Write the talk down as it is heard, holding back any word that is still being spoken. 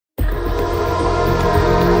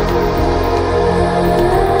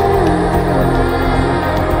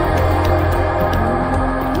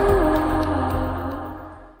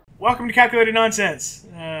welcome to Calculated Nonsense.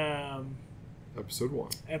 Episode 1.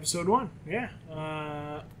 Episode 1, yeah.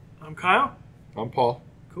 I'm Kyle. I'm Paul.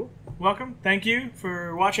 Cool. Welcome. Thank you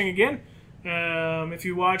for watching again. If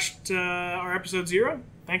you watched our episode 0,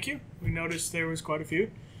 thank you. We noticed there was quite a few.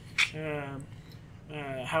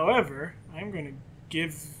 However, I'm going to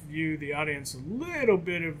give you, the audience, a little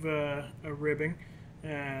bit of a ribbing.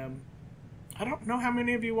 I don't know how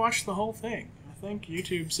many of you watched the whole thing. I think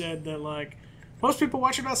YouTube said that, like, most people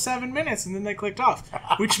watch about 7 minutes and then they clicked off,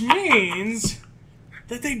 which means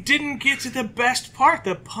that they didn't get to the best part,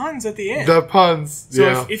 the puns at the end. The puns, so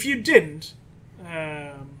yeah. if you didn't,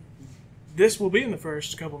 this will be in the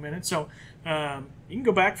first couple minutes. So you can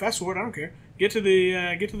go back, fast forward, I don't care. Get to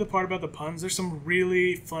the part about the puns. There's some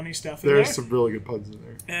really funny stuff in there. There's some really good puns in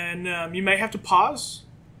there. And you may have to pause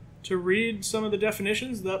to read some of the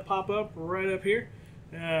definitions that pop up right up here.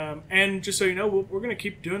 And just so you know, we're going to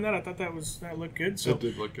keep doing that. I thought that looked good. So, it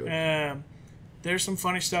did look good. There's some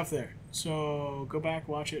funny stuff there. So go back,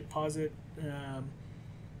 watch it, pause it.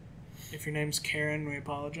 If your name's Karen, we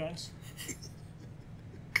apologize.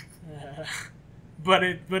 But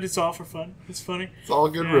it's all for fun. It's funny. It's all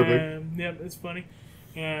good ribbing. Yeah, it's funny.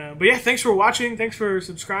 But yeah, thanks for watching. Thanks for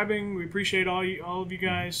subscribing. We appreciate all of you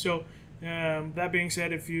guys. So that being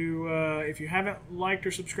said, if you haven't liked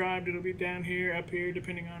or subscribed, it'll be down here, up here,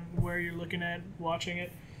 depending on where you're looking at watching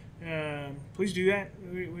it. Please do that.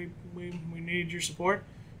 We need your support.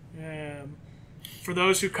 For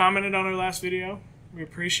those who commented on our last video, we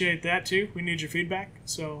appreciate that too. We need your feedback,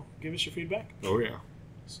 so give us your feedback. Oh yeah.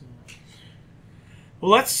 So,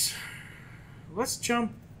 well, let's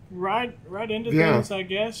jump right into things, I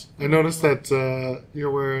guess. I noticed that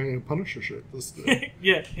you're wearing a Punisher shirt this day.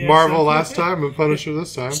 yeah. Marvel last time and Punisher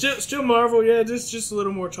this time. Still Marvel, yeah. Just a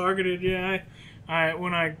little more targeted, yeah. I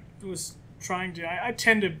when I was trying to, I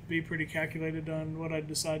tend to be pretty calculated on what I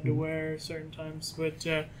decide to wear certain times, but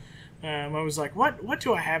I was like, what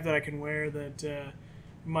do I have that I can wear that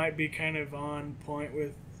might be kind of on point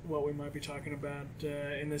with what we might be talking about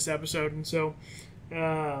in this episode? And so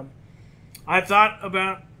I thought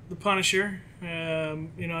about the Punisher.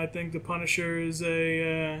 I think the Punisher is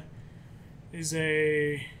an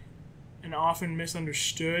often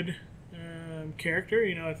misunderstood character.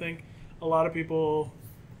 I think a lot of people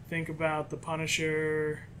think about the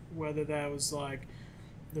Punisher, whether that was like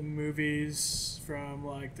the movies from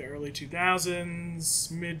like the early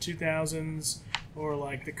 2000s, mid 2000s, or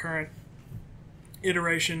like the current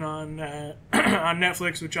iteration on on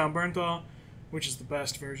Netflix with Jon Bernthal, which is the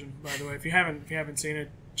best version, by the way. If you haven't seen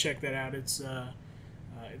it, check that out. It's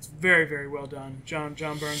very, very well done. Jon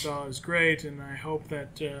Bernthal is great, and I hope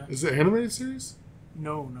that is it an animated series?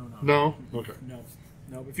 No. Okay. No.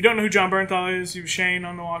 If you don't know who Jon Bernthal is, he was Shane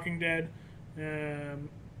on The Walking Dead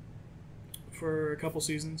for a couple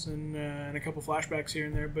seasons and a couple flashbacks here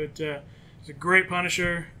and there. But he's a great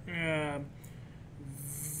Punisher.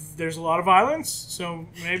 There's a lot of violence, so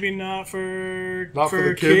maybe not for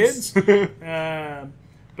the kids.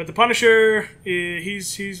 But the Punisher,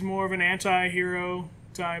 he's more of an anti-hero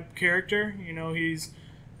type character. He's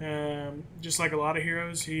just like a lot of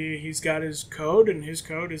heroes. He's got his code, and his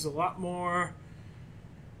code is a lot more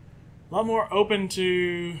open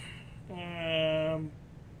to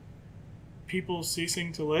people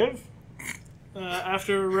ceasing to live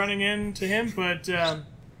after running into him. But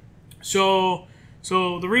so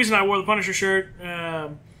the reason I wore the Punisher shirt,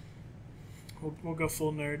 we'll go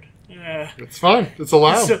full nerd. It's fine. It's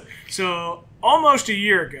allowed. So almost a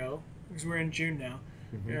year ago, because we're in June now,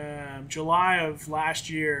 July of last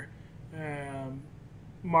year,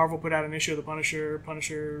 Marvel put out an issue of the Punisher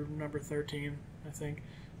number 13, I think,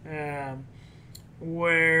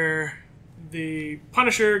 where the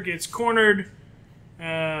Punisher gets cornered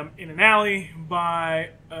in an alley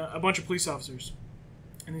by a bunch of police officers.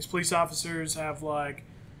 And these police officers have like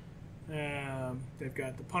they've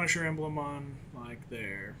got the Punisher emblem on like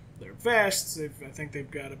their vests. I think they've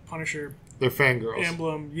got a Punisher fangirls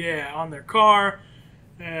emblem, on their car.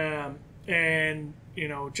 And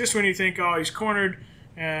just when you think, oh, he's cornered,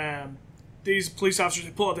 these police officers,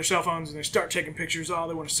 they pull out their cell phones and they start taking pictures. Oh,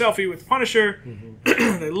 they want a selfie with the Punisher.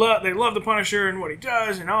 They love the Punisher and what he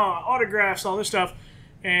does and autographs, all this stuff.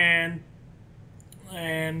 And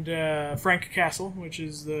Frank Castle, which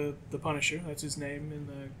is the Punisher, that's his name in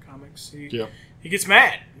the comics. He gets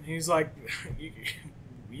mad. He's like,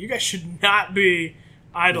 you guys should not be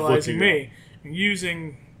idolizing me,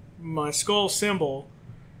 using my skull symbol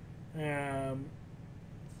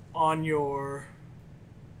on your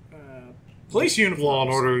police uniforms. Law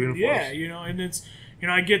and order uniforms. Yeah, and it's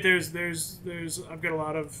I get there's I've got a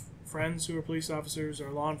lot of friends who are police officers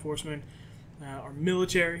or law enforcement or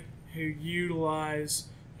military, who utilize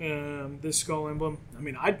this skull emblem. I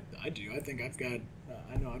mean, I do. I think I've got.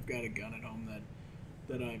 I know I've got a gun at home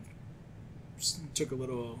that I took a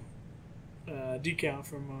little decal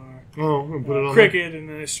from our and put it on cricket, and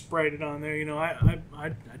then I sprayed it on there. You know,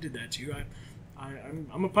 I did that too.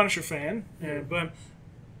 I'm a Punisher fan, but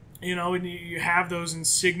you know, when you have those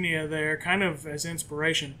insignia there, kind of as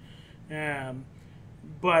inspiration.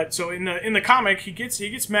 But so in the comic, he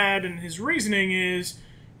gets mad, and his reasoning is,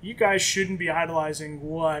 you guys shouldn't be idolizing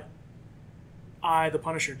what I, the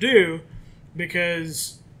Punisher, do,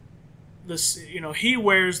 because this, you know, he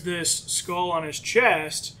wears this skull on his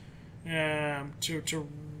chest to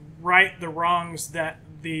right the wrongs that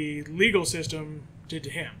the legal system did to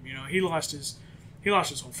him. You know, he lost his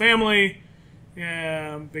whole family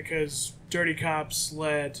because dirty cops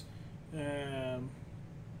let the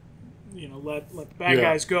bad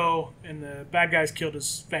guys go, and the bad guys killed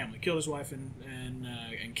his family, killed his wife and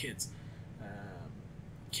kids,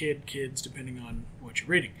 kids depending on what you're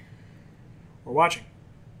reading or watching.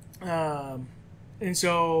 And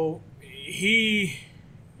so he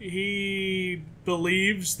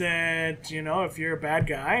believes that, you know, if you're a bad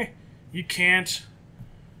guy, you can't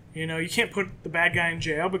put the bad guy in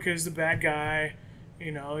jail, because the bad guy,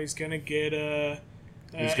 you know, he's gonna get an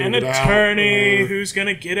attorney who's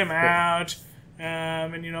gonna get him out,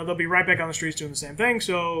 and you know, they'll be right back on the streets doing the same thing.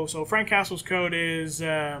 So Frank Castle's code is,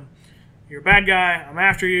 you're a bad guy, I'm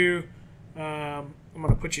after you, I'm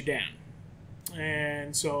gonna put you down.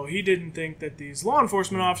 And so he didn't think that these law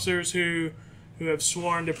enforcement officers who have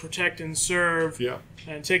sworn to protect and serve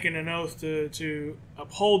and taken an oath to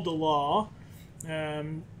uphold the law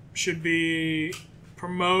should be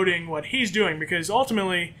promoting what he's doing, because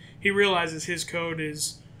ultimately he realizes his code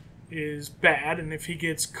is bad, and if he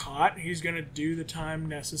gets caught, he's going to do the time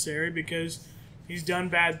necessary, because he's done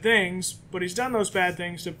bad things, but he's done those bad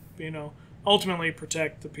things to, you know, ultimately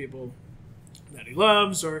protect the people that he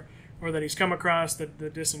loves or that he's come across, the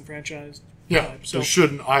disenfranchised. Yeah, so they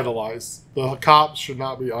shouldn't idolize. The cops should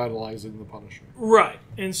not be idolizing the Punisher. Right.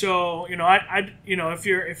 And so, you know, I you know, if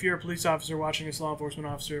you're a police officer watching this, law enforcement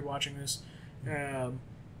officer watching this,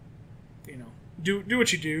 you know, do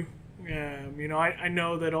what you do. You know, I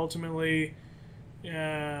know that ultimately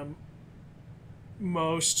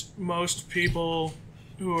most people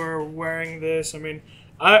who are wearing this, I mean,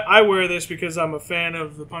 I wear this because I'm a fan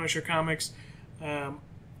of the Punisher comics.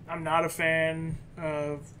 I'm not a fan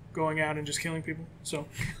of going out and just killing people. So,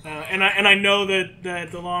 and I know that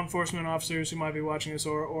the law enforcement officers who might be watching this,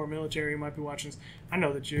 or military who might be watching this, I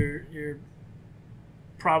know that you're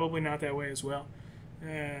probably not that way as well.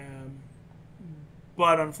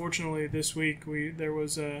 But unfortunately, this week there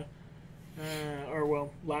was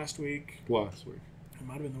last week. Last week. It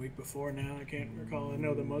might have been the week before now. I can't recall. I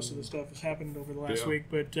know that most of the stuff has happened over the last week,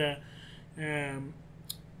 but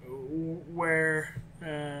where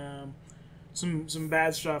some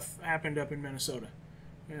bad stuff happened up in Minnesota,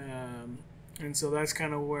 and so that's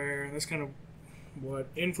kind of what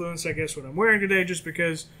influenced, I guess, what I'm wearing today, just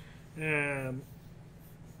because it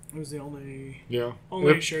was the only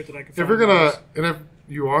shirt that I could find. If you're gonna, and if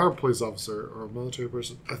you are a police officer or a military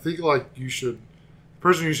person, I think like the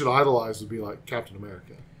person you should idolize would be like Captain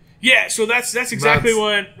America. Yeah, so that's exactly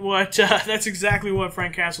what that's exactly what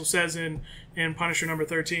Frank Castle says in Punisher number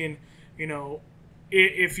 13. You know,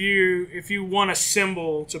 if you want a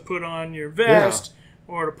symbol to put on your vest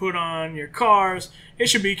or to put on your cars, it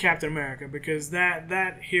should be Captain America, because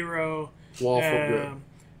that hero, lawful good.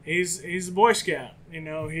 He's a Boy Scout. You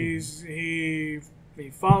know, he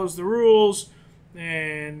follows the rules,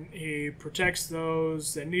 and he protects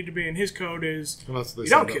those that need to be in his code. Is you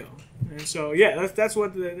don't kill. And so that's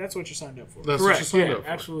what you're signed up for. That's correct. What you're signed up for.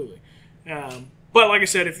 Absolutely. But like I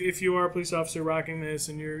said, if you are a police officer rocking this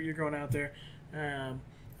and you're going out there, I'm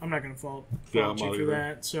not going to fault you for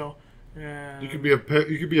that. So you could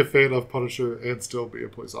be a fan of Punisher and still be a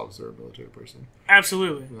police officer or a military person.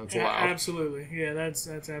 Absolutely, that's allowed. Absolutely, yeah, that's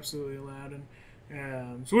absolutely allowed.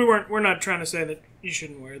 And so we're not trying to say that you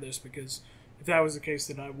shouldn't wear this, because if that was the case,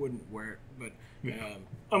 then I wouldn't wear it. But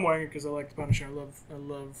I'm wearing it because I like the Punisher. I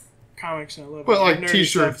love comics, and I love like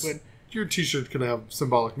t-shirts. Stuff, your t-shirt can have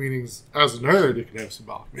symbolic meanings. As a nerd, it can have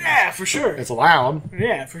symbolic meanings. Yeah, for sure. It's allowed.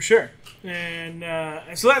 Yeah, for sure. And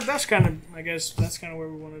so that's kind of, I guess, that's kind of where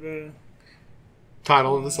we wanted to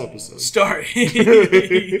title of this episode start.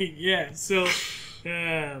 Yeah. So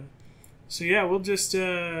yeah, we'll just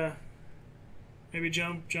maybe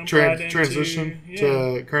jump right into transition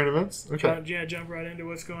to current events. Okay. Jump right into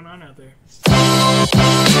what's going on out there.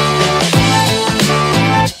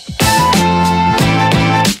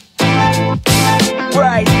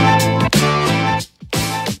 Right.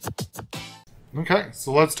 Okay,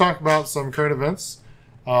 so let's talk about some current events.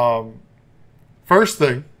 First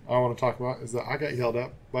thing I want to talk about is that I got yelled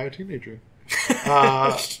at by a teenager.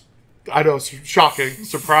 I know, it's shocking,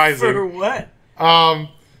 surprising. For what?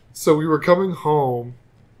 So we were coming home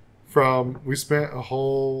we spent a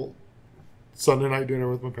whole Sunday night dinner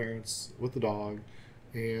with my parents, with the dog,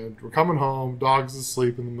 and we're coming home. Dog's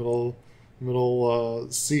asleep in the middle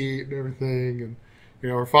seat and everything, and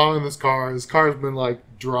we're following this car. This car's been like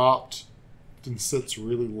dropped and sits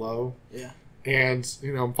really low. Yeah. And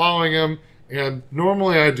I'm following him, and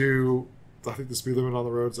normally I think the speed limit on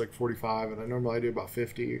the road is like 45, and I normally do about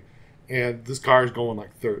 50. And this car is going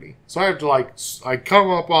like 30. So I have to I come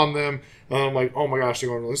up on them, and I'm like, oh my gosh, they're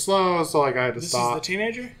going really slow. So I had to stop. This is the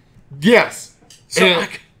teenager? Yes. So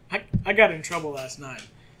I got in trouble last night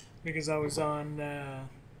because I was on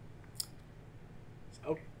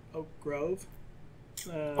Oak Grove.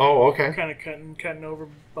 Okay. Kind of cutting over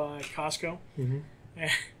by Costco. Mm-hmm.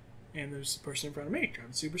 And there's a person in front of me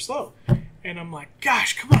driving super slow. And I'm like,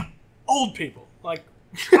 gosh, come on, old people. Like,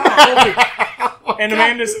 come on, old people. And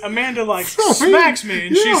Amanda like smacks me,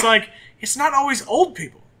 and she's like, it's not always old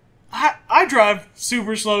people. I drive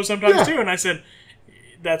super slow sometimes too. And I said,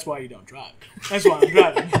 that's why you don't drive. That's why I'm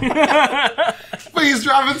driving. But he's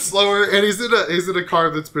driving slower, and he's in a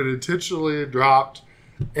car that's been intentionally dropped,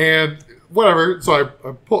 and whatever. So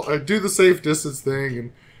I do the safe distance thing,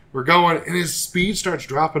 and we're going, and his speed starts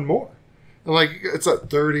dropping more. And like it's at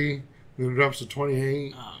 30, and then it drops to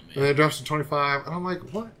 28, and then it drops to 25, and I'm like,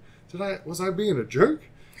 what? Was I being a jerk?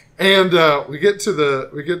 And we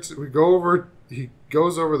go over. He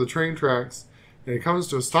goes over the train tracks, and he comes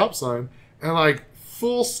to a stop sign, and like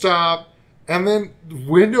full stop, and then the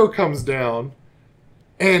window comes down,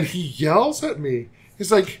 and he yells at me.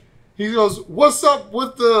 He goes, "What's up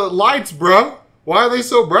with the lights, bro? Why are they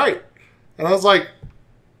so bright?" And I was like,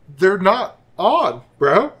 "They're not on,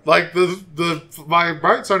 bro. Like my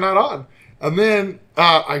brights are not on." And then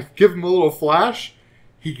I give him a little flash.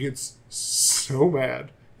 He gets so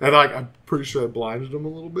mad. And I'm pretty sure I blinded him a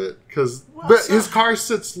little bit but his car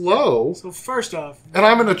sits low. So first off, and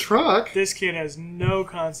I'm in a truck. This kid has no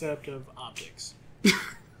concept of optics.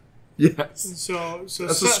 Yes. So that's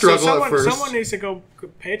a struggle at first. Someone needs to go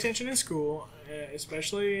pay attention in school,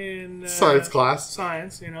 especially in science class.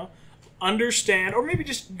 Science, understand, or maybe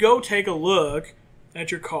just go take a look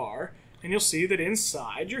at your car, and you'll see that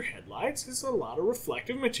inside your headlights is a lot of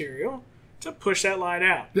reflective material to push that light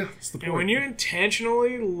out. Yeah, that's the point. And when you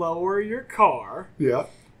intentionally lower your car,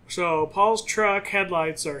 so Paul's truck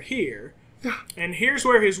headlights are here, and here's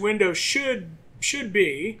where his window should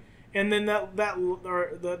be, and then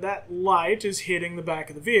that light is hitting the back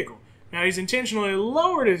of the vehicle. Now he's intentionally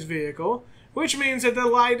lowered his vehicle, which means that the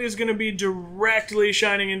light is going to be directly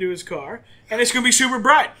shining into his car, and it's going to be super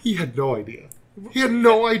bright. He had no idea.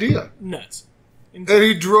 Nuts. And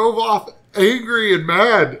he drove off angry and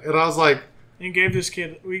mad, and I was like, and gave this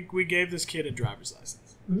kid we gave this kid a driver's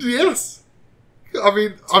license. Yes. I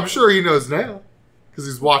mean, I'm sure he knows now because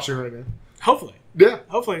he's watching right now. Hopefully. Yeah.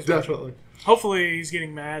 Hopefully he's definitely. Watching. Hopefully he's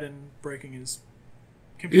getting mad and breaking his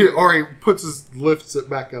computer. Or he lifts it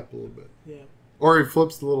back up a little bit. Yeah. Or he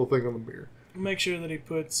flips the little thing on the mirror. Make sure that he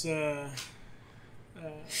puts a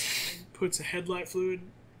headlight fluid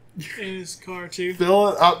in his car too. Fill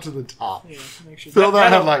it up to the top. Yeah, make sure Fill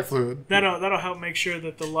that headlight fluid. That'll help make sure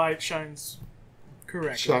that the light shines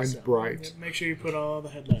correctly. Shines bright. Make sure you put all the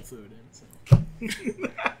headlight fluid in.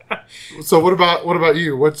 So what about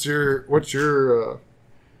you? What's the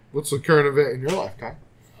current event in your life, Kai?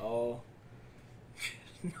 Oh,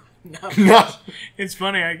 no. It's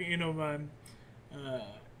funny.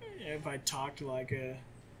 If I talk to like a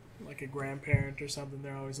grandparent or something,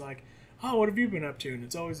 they're always like, "Oh, what have you been up to?" And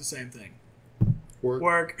it's always the same thing.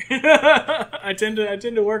 Work. I tend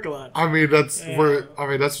to work a lot. I mean, that's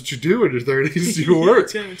what you do in your 30s. You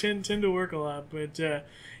work. tend to work a lot, but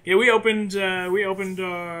we opened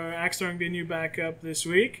our axe throwing venue back up this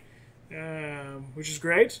week, which is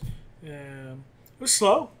great. It was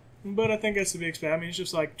slow, but I think that's to be expected. I mean, it's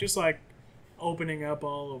just like opening up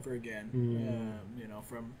all over again,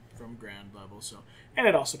 from ground level. So, and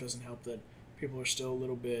it also doesn't help that people are still a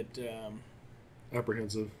little bit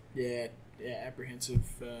apprehensive. Yeah, apprehensive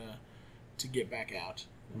to get back out.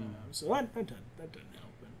 So that doesn't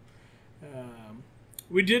help. And,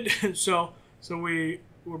 we did so we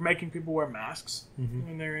were making people wear masks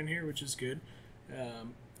when they're in here, which is good.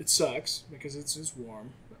 It sucks because it's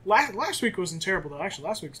warm. Last week wasn't terrible though. Actually,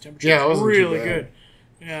 last week's temperature was really good.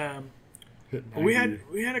 We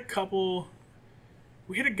had a couple.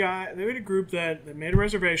 We had a group that made a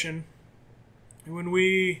reservation. And when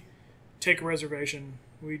we take a reservation,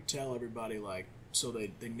 we tell everybody, like, so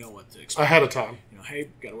they know what to expect. Ahead of time. You know, hey,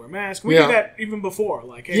 got to wear a mask. We do that even before.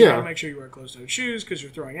 Like, hey, you got to make sure you wear closed-toed shoes because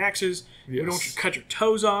you're throwing axes. Yes. We don't want you to cut your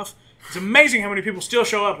toes off. It's amazing how many people still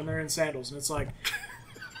show up and they're in sandals. And it's like,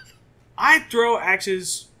 I throw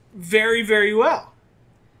axes very, very well.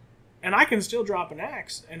 And I can still drop an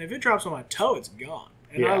axe. And if it drops on my toe, it's gone.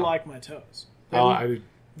 And I like my toes. I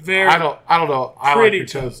don't know. I like your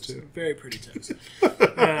toes too. Very pretty toes.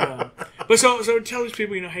 But so tell these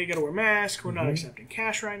people, you know, hey, you got to wear masks. We're not accepting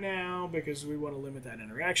cash right now because we want to limit that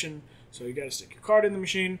interaction. So you got to stick your card in the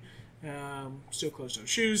machine. Still closed-toed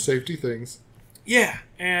shoes. Safety things. Yeah,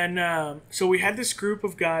 and so we had this group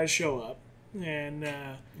of guys show up, and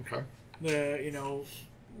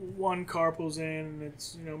one car pulls in, and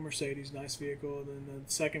it's, you know, Mercedes, nice vehicle. Then the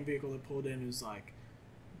second vehicle that pulled in is like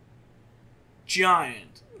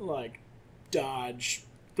giant, like Dodge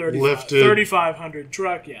 3500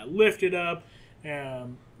 truck. Yeah, lifted up.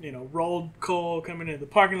 You know, rolled coal coming into the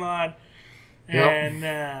parking lot,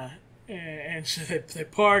 and so they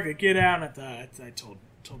park. They get out, and I told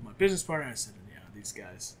my business partner. I said, yeah, these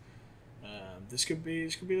guys. This could be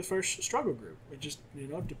the first struggle group. It just, you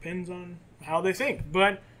know, depends on how they think,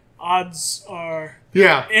 but odds are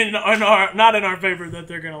not in our favor that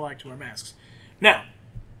they're going to like to wear masks. Now,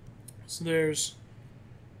 so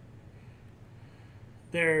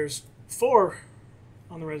there's 4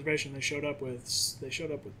 on the reservation. They showed up with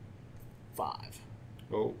 5.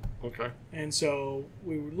 Oh, okay. And so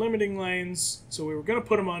we were limiting lanes, so we were going to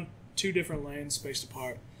put them on 2 different lanes spaced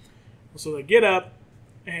apart. So they get up,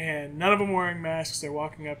 and none of them wearing masks. They're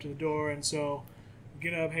walking up to the door, and so we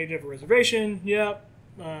get up. Hey, do you have a reservation? Yep.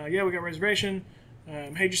 Yeah, we got a reservation.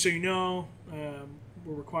 Hey, just so you know,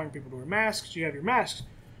 we're requiring people to wear masks. Do you have your masks?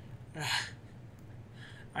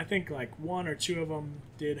 I think like 1 or 2 of them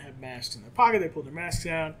did have masks in their pocket. They pulled their masks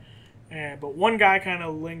out, but one guy kind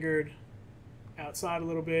of lingered outside a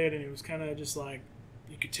little bit, and it was kind of just like,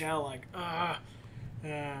 you could tell, like,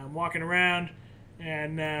 I'm walking around,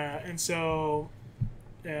 and so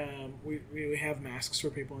we have masks for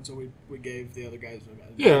people, and so we gave the other guys,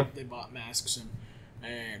 they bought masks,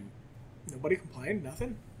 and nobody complained,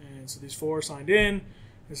 nothing. And so these 4 signed in.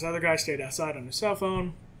 This other guy stayed outside on his cell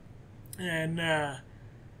phone, and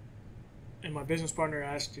my business partner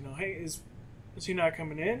asked, you know, hey, is he not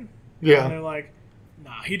coming in? Yeah. And they're like,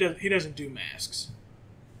 nah, he doesn't do masks.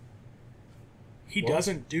 He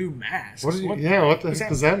doesn't do masks. What the heck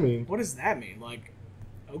does that mean? What does that mean? Like,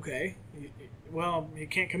 okay, well, he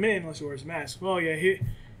can't come in unless he wears a mask. Well, yeah, he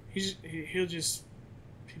just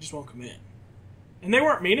won't come in. And they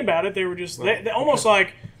weren't mean about it. They were just they almost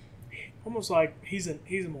like he's a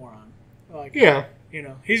moron. Like, yeah, you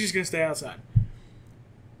know, he's just gonna stay outside.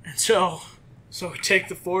 And so we take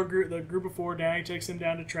the group of 4 down. He takes them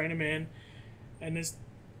down to train them in, and this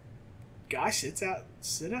guy sits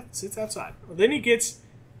outside. Well, then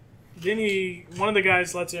one of the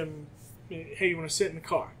guys lets him, hey, you want to sit in the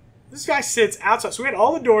car? This guy sits outside. So we had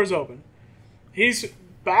all the doors open. He's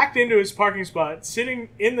backed into his parking spot, sitting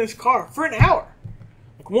in this car for an hour.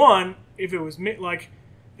 Like, if it was me, like,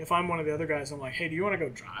 if I'm one of the other guys, I'm like, hey, do you want to go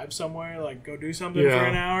drive somewhere? Like, go do something for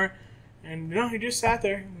an hour? And no, he just sat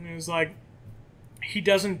there, and it was like, he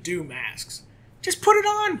doesn't do masks. Just put it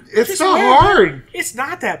on. It's not hard. It's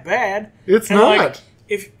not that bad. It's not. Like,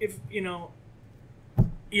 if you know,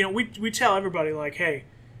 we tell everybody, like, hey,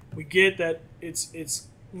 we get that it's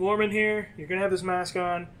warm in here. You're gonna have this mask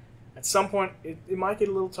on. At some point, it might get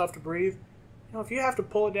a little tough to breathe. You know, if you have to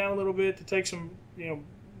pull it down a little bit to take some,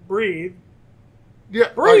 breathe. Yeah,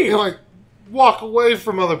 breathe. Like walk away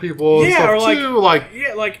from other people. And stuff or like, too. Like,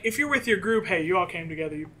 yeah, like if you're with your group, hey, you all came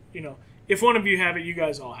together. You know, if one of you have it, you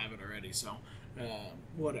guys all have it already. So,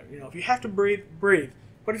 whatever. You know, if you have to breathe, breathe.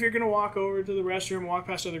 But if you're gonna walk over to the restroom, walk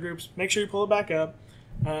past other groups, make sure you pull it back up.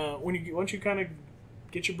 Once you kind of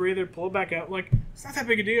get your breather, pull it back out. Like, it's not that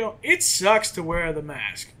big a deal. It sucks to wear the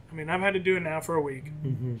mask. I mean, I've had to do it now for a week.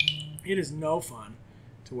 Mm-hmm. It is no fun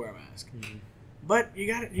to wear a mask, but you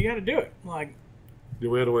got to do it. Like, yeah,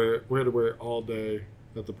 we had to wear it all day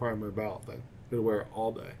at the primary ballot thing. We had to wear it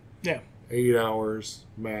all day. Yeah, 8 hours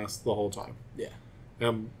mask the whole time. Yeah,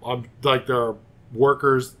 and I'm like, there are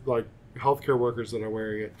workers, like healthcare workers, that are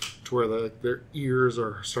wearing it to where their ears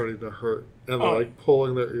are starting to hurt, and they're like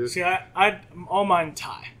pulling their ears. See, I all mine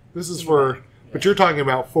tie. This is but you're talking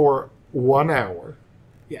about for 1 hour.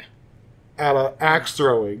 Yeah. At an axe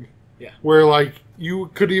throwing. Yeah. Where like you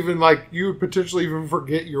could even you would potentially even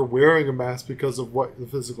forget you're wearing a mask because of what the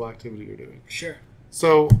physical activity you're doing. Sure.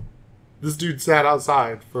 So this dude sat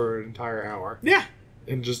outside for an entire hour. Yeah.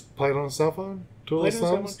 And just played on a cell phone. Twiddled his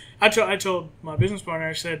thumbs. I told my business partner,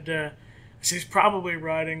 I said, So he's probably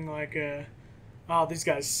writing like a, oh, these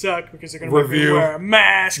guys suck because they're going to make me Review. wear a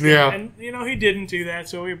mask. Yeah. And, he didn't do that,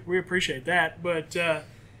 so we appreciate that. But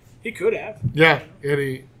he could have. Yeah, and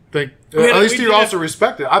he think We had- at least we he did also have-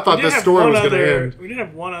 respected it. I thought We did this have story one was going to other- end. We did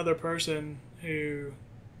have one other person who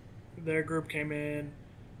their group came in.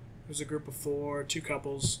 It was a group of 4, 2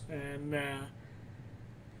 couples, and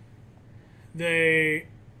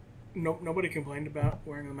nobody complained about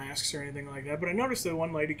wearing the masks or anything like that. But I noticed that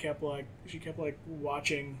one lady kept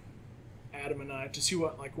watching Adam and I to see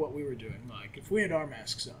what we were doing, like if we had our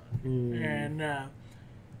masks on, and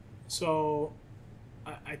so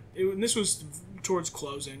and this was towards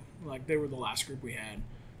closing, like they were the last group we had,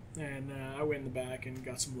 and I went in the back and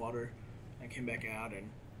got some water, and came back out, and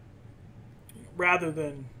rather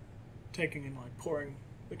than taking and like pouring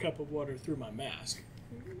the cup of water through my mask,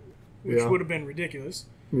 which Yeah. would have been ridiculous,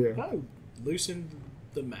 Yeah. I loosened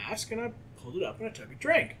the mask and I pulled it up and I took a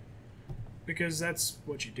drink. Because that's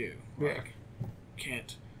what you do. Yeah. Like, you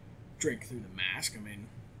can't drink through the mask. I mean,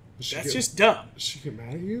 Did that's just dumb. she get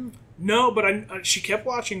mad at you? No, but she kept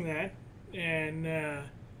watching that, and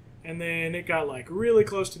then it got like really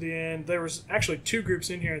close to the end. There was actually 2 groups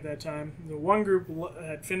in here at that time. The one group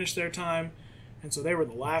had finished their time, and so they were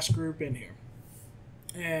the last group in here.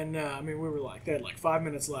 And we were like, they had like 5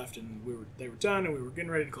 minutes left, and they were done, and we were getting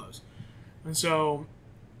ready to close. And so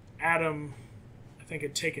Adam, I think,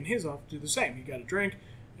 had taken his off to do the same. He got a drink,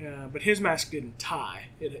 but his mask didn't tie.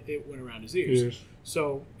 It went around his ears. Yes.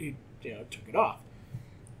 So he took it off.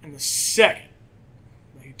 And the second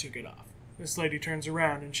that he took it off, this lady turns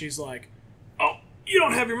around and she's like, "Oh, you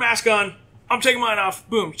don't have your mask on. I'm taking mine off."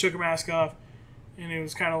 Boom, she took her mask off. And it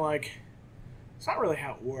was kind of like, it's not really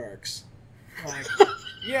how it works. Like,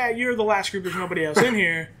 yeah, you're the last group. There's nobody else in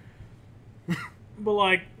here. But,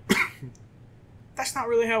 like, that's not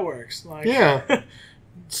really how it works. Like, Yeah.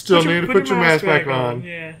 Still need to put your mask back on.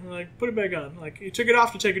 Yeah, like, put it back on. Like, you took it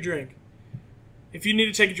off to take a drink. If you need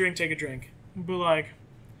to take a drink, take a drink. But, like,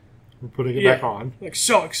 We're putting it yeah, back on. like,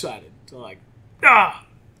 so excited to, like,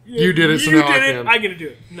 You did it, so you now I did it, can. I get to do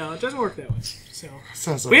it. No, it doesn't work that way. So,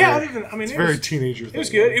 Sounds like but yeah, very- other than, I mean, it's it very was, teenager it was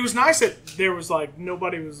thing. good. It was nice that there was, like,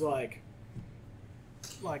 nobody was, like,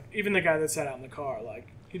 even the guy that sat out in the car,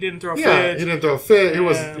 like, he didn't throw a Yeah, fit. he didn't throw a fit. He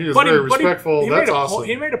was But very but respectful. he That's made a awesome.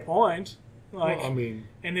 He made a point. Like, Well, I mean,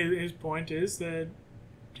 and his point is that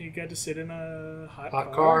he got to sit in a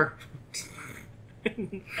hot car.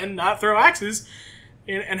 and not throw axes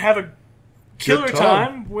and have a killer Good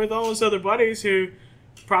time with all his other buddies who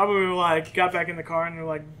probably like got back in the car and they're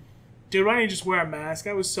like, "Dude, why don't you just wear a mask?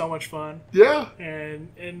 That was so much fun." Yeah. And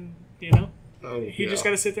Oh, he yeah. just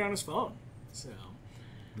got to sit there on his phone. So,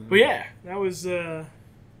 but yeah, that was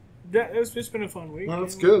it's been a fun week. Well,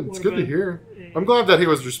 that's And good. what It's good to about- hear. I'm glad that he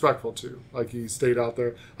was respectful too. Like he stayed out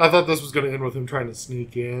there. I thought this was going to end with him trying to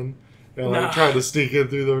sneak in, and like Nah. trying to sneak in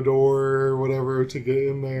through the door or whatever to get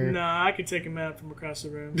in there. Nah, I could take him out from across the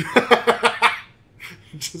room.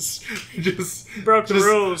 just Broke the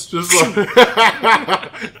rules. Just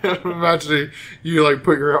like imagine you like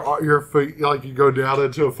put your feet like you go down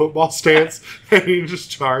into a football stance and you just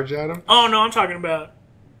charge at him. Oh no, I'm talking about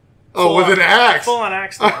Oh, with an axe. full on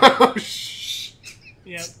axe. Throw. Oh shh.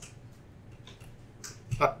 Yep.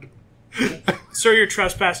 Sir, you're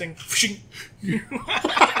trespassing.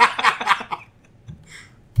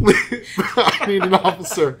 I need an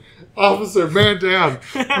officer. Officer, man down.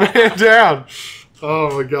 Man down.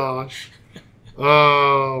 Oh my gosh.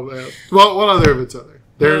 Oh man. Well, what other events are there?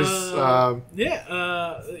 There's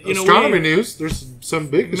astronomy news. There's some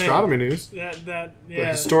big Man. astronomy news. The The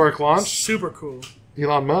historic launch. super cool.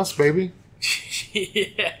 Elon Musk, baby.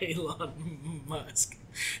 Yeah, Elon Musk.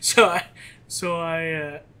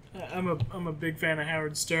 I'm a big fan of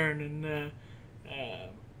Howard Stern, and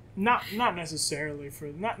not necessarily for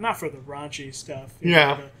not for the raunchy stuff. You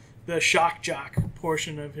Yeah. know, the shock jock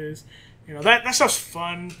portion of his. That stuff's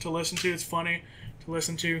fun to listen to. It's funny to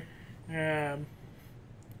listen to.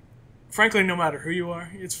 Frankly, no matter who you are,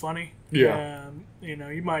 it's funny. Yeah.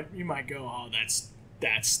 You might go, "Oh,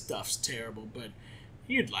 that stuff's terrible," but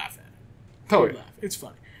you'd laugh at it. Oh, You'd yeah. laugh. It's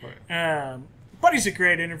funny. Right. But he's a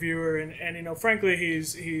great interviewer, and frankly,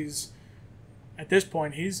 he's at this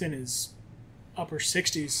point he's in his upper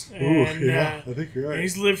 60s, and yeah. I think you're right.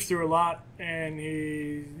 he's lived through a lot, and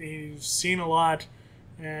he's seen a lot,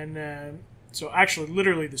 and so actually,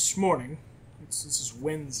 literally this morning, this is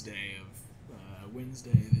Wednesday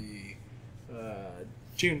the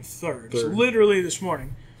June 3rd. So literally this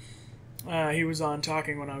morning, he was on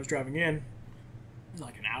talking when I was driving in,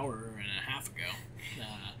 like an hour and a half ago.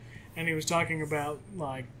 and he was talking about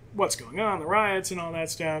like what's going on, the riots and all that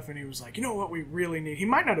stuff, and he was like, you know what we really need. He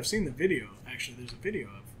might not have seen the video. Actually, there's a video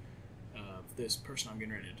of this person I'm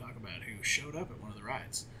getting ready to talk about who showed up at one of the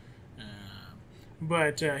riots.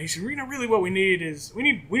 But he said, you know, really what we need is we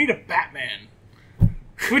need a Batman,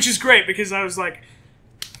 which is great because I was like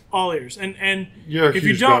all ears. And You're a if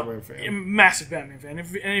huge you don't, Batman fan. a massive Batman fan.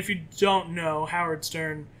 If you don't know, Howard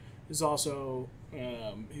Stern is also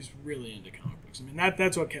he's really into comic books. I mean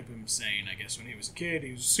that's what kept him sane. I guess when he was a kid,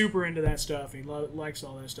 he was super into that stuff. He likes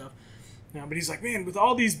all that stuff. Now, but he's like, man, with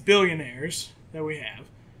all these billionaires that we have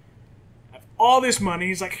all this money,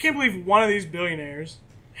 he's like, I can't believe one of these billionaires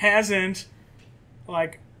hasn't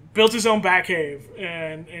like built his own Batcave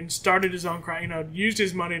and started his own crime. You know, used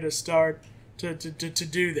his money to start to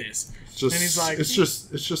do this. It's just, and he's like, it's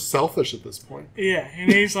just selfish at this point. yeah,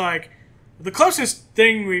 and he's like, the closest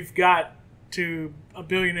thing we've got to a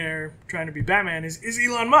billionaire trying to be Batman is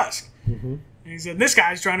Elon Musk. Mm-hmm. And he said, this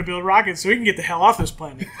guy's trying to build rockets so he can get the hell off this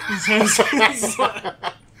planet.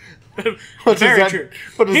 What does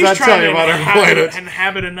that tell you about our planet?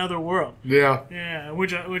 Inhabit another world. Yeah. Yeah,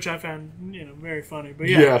 which I found very funny. But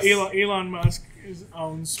yeah, yes. Elon Musk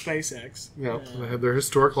owns SpaceX. Yeah, they had their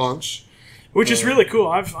historic launch, which is really cool.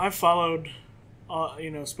 I've followed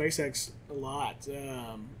SpaceX a lot.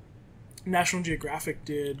 National Geographic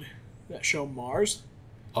did that show Mars.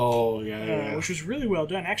 Oh yeah. Which was really well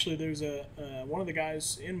done. Actually, there's one of the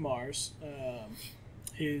guys in Mars.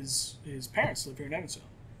 His parents live here in Evansville.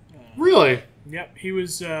 Really? Yep. He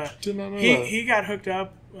was. Did not know that. He got hooked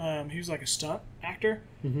up. He was like a stunt actor,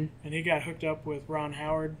 and he got hooked up with Ron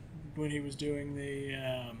Howard when he was doing the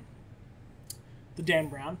Dan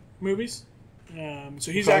Brown movies.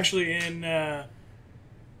 So he's actually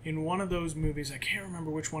in one of those movies. I can't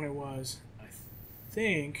remember which one it was. I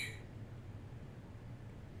think.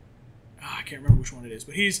 I can't remember which one it is,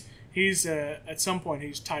 but he's at some point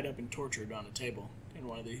he's tied up and tortured on a table in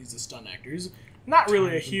one of the. He's a stunt actor. He's not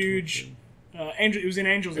really a huge angel. It was in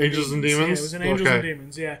Angels and Demons. Yeah, it was in Angels and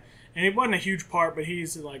Demons. Yeah, and it wasn't a huge part, but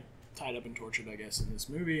he's like tied up and tortured, I guess, in this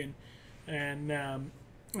movie. And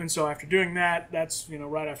so after doing that, that's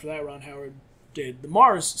right after that, Ron Howard did the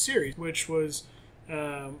Mars series, which was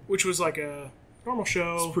like a normal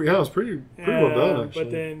show. It was pretty well done, actually.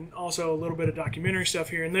 But then also a little bit of documentary stuff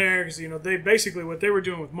here and there, because they basically what they were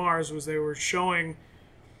doing with Mars was they were showing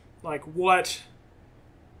like what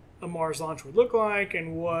a Mars launch would look like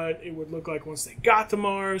and what it would look like once they got to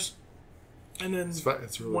Mars, and then it's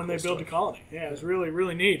really when cool they built stuff. a colony. Yeah, it was really,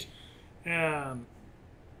 really neat.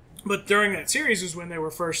 But during that series is when they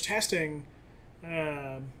were first testing,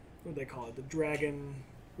 what do they call it? The Dragon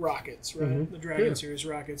rockets, right? Mm-hmm. The Dragon series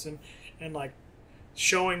rockets, and like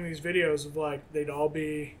showing these videos of like they'd all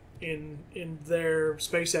be in their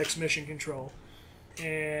SpaceX mission control,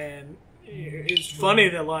 and it's funny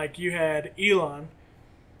that like you had Elon,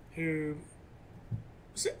 who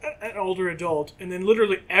was an older adult, and then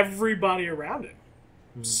literally everybody around him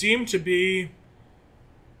seemed to be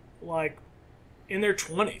like in their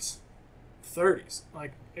 20s, 30s.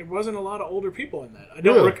 Like it wasn't a lot of older people in that. I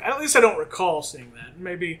don't. Really? At least I don't recall seeing that.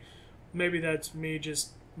 Maybe that's me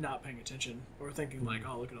just not paying attention or thinking like,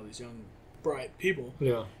 oh, look at all these young, bright people.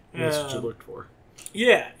 Yeah, that's what you looked for.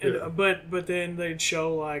 Yeah, but then they'd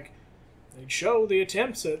show the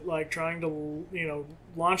attempts at like trying to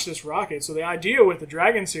launch this rocket. So the idea with the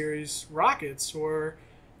Dragon series rockets were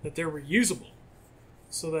that they were reusable,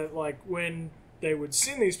 so that like when they would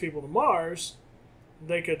send these people to Mars,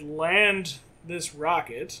 they could land this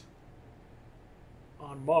rocket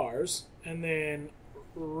on Mars and then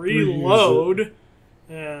reload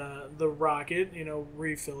the rocket,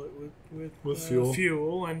 refill it with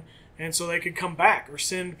fuel, and so they could come back or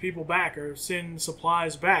send people back or send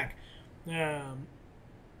supplies back.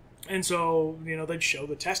 And so, they'd show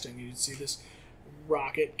the testing. You'd see this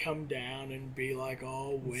rocket come down and be like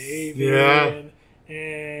all wavy. Yeah.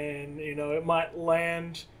 And it might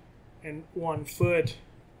land in 1 foot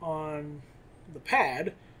on the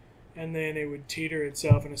pad, and then it would teeter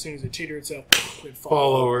itself, and as soon as it teetered itself, it would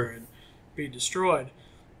fall over and be destroyed.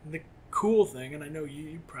 The cool thing, and I know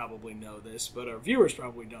you probably know this, but our viewers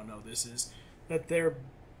probably don't know this, is that they're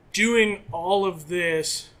doing all of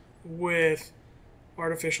this with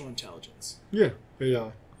artificial intelligence. Yeah,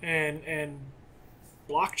 AI. And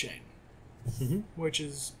blockchain, which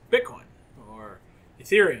is Bitcoin or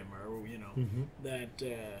Ethereum or that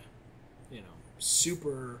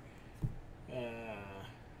super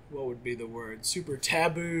what would be the word, super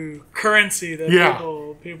taboo currency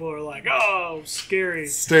that people are like, oh, scary,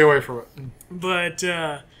 stay away from it. But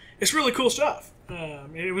it's really cool stuff.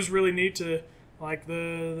 It was really neat to like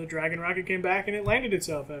the Dragon rocket came back and it landed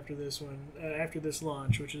itself after this one, after this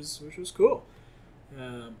launch, which was cool.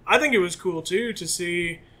 I think it was cool too to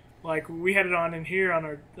see, like, we had it on in here on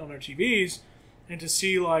our TVs, and to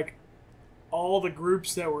see like all the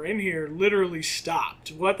groups that were in here literally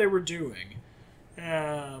stopped what they were doing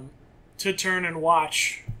to turn and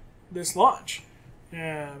watch this launch.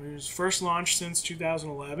 It was first launched since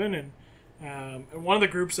 2011, and one of the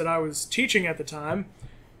groups that I was teaching at the time,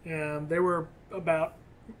 they were about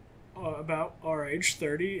our age,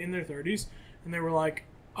 30, in their 30s, and they were like,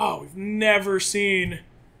 "Oh, we've never seen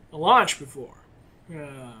a launch before."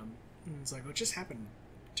 And it's like, well, it just happened in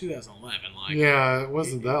 2011. Like, yeah, it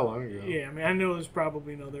wasn't that long ago. yeah, I mean, I know there's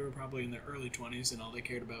probably, they were probably in their early 20s, and all they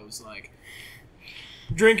cared about was like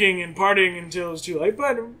drinking and partying until it was too late.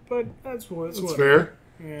 But that's fair.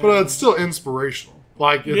 Yeah. But it's still inspirational.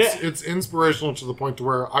 Like, Yeah. it's inspirational to the point to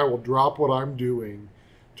where I will drop what I'm doing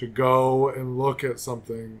to go and look at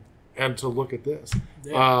something and to look at this.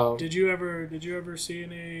 Yeah. Did you ever see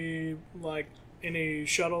any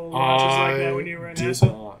shuttle launches like that when you were at NASA?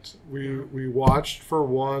 Not. We watched for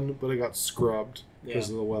one, but it got scrubbed because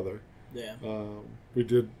of the weather. Yeah. We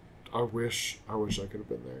did. I wish I could have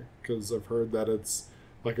been there because I've heard that it's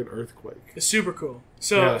like an earthquake. It's super cool.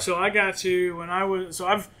 So I got to when I was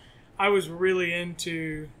I was really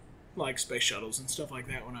into like space shuttles and stuff like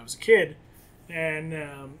that when I was a kid, and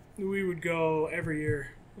we would go every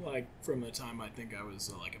year, like from the time I think I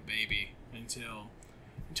was like a baby until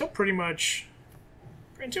pretty much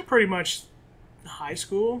high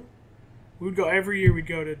school. We would go every year. We'd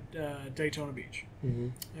go to Daytona Beach,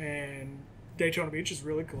 and Daytona Beach is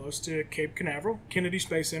really close to Cape Canaveral, Kennedy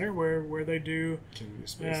Space Center, where they do Kennedy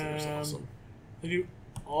Space Center is awesome. They do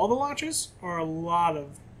all the launches or a lot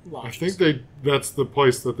of launches. I think that's the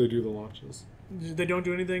place that they do the launches. They don't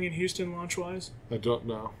do anything in Houston launch wise. I don't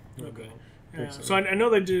know. Okay. So I know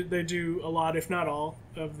they do a lot, if not all,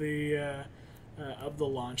 of the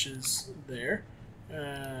launches there,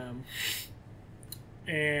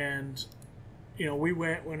 and we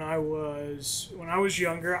went when I was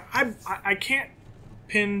younger. I can't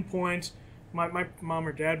pinpoint. My mom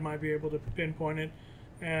or dad might be able to pinpoint it.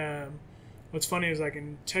 What's funny is I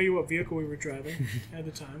can tell you what vehicle we were driving at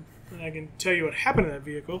the time, and I can tell you what happened to that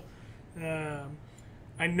vehicle.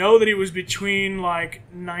 I know that it was between like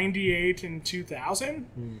 98 and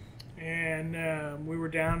 2000, and we were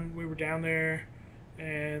down there,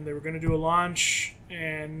 and they were going to do a launch,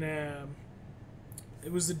 and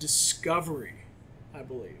it was the Discovery, I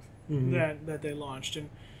believe, that they launched,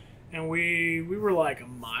 and we were like a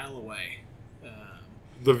mile away.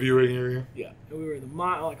 The viewing area. Yeah, we were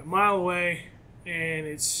like a mile away, and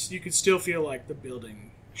you could still feel like the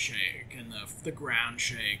building shake and the ground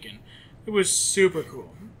shake, and it was super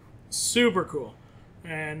cool,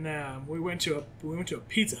 And we went to a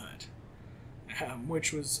Pizza Hut,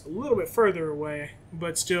 which was a little bit further away,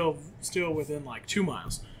 but still within like 2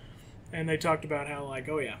 miles. And they talked about how like,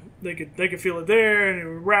 oh yeah, they could feel it there, and it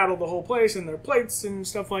would rattle the whole place and their plates and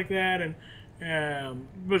stuff like that, and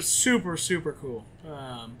but super cool.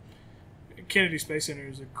 Kennedy Space Center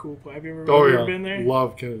is a cool place. Have you ever been there?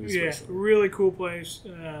 Love Kennedy Space Center. Yeah, really cool place.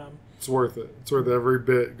 It's worth it. It's worth every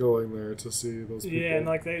bit going there to see those people. Yeah, and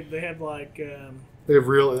like they have like they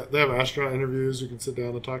have astronaut interviews. You can sit down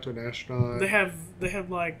and talk to an astronaut. They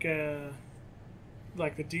have like the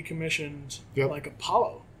decommissioned like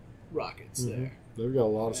Apollo rockets there. They've got a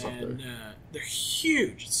lot of stuff there. They're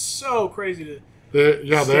huge. It's so crazy to. They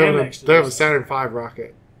have a Saturn V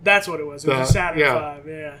rocket. That's what it was. It was a Saturn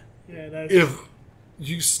V. Yeah. That's if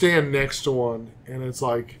you stand next to one and it's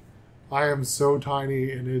like, I am so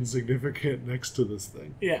tiny and insignificant next to this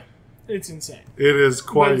thing. Yeah, it's insane. It is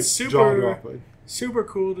quite jaw-dropping. Super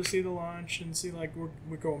cool to see the launch and see like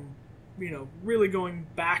we're going, really going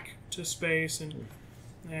back to space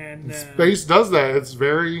and space does that. It's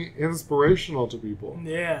very inspirational to people.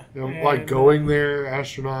 Yeah, like going there,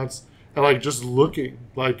 astronauts. And like just looking,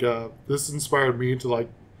 like this inspired me to like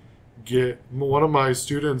get. One of my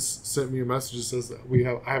students sent me a message that says that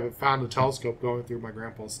I haven't found a telescope going through my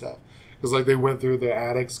grandpa's stuff because like they went through the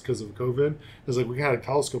attics because of COVID. It's like we had a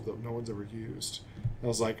telescope that no one's ever used. And I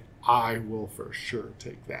was like, I will for sure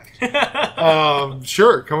take that.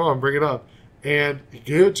 Sure, come on, bring it up. And he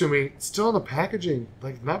gave it to me. It's still in the packaging,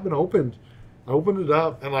 like not been opened. I opened it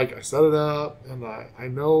up and like I set it up, and I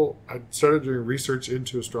know I started doing research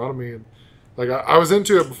into astronomy, and like I was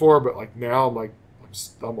into it before, but like now I'm like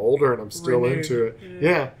I'm older and I'm still into it.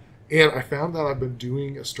 Yeah, and I found that I've been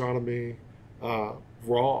doing astronomy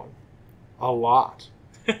wrong a lot,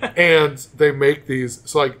 and they make these.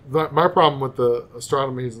 So like my problem with the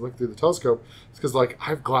astronomy is look through the telescope is because like I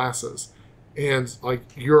have glasses, and like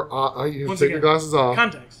your eye, you Once take your again, glasses off.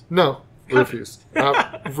 Contacts. No, Contacts.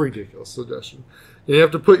 refuse. Ridiculous suggestion. You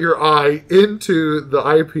have to put your eye into the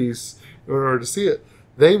eyepiece in order to see it.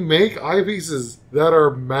 They make eyepieces that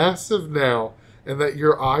are massive now, and that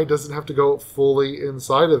your eye doesn't have to go fully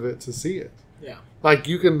inside of it to see it. Yeah. Like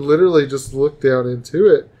you can literally just look down into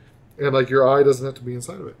it, and like your eye doesn't have to be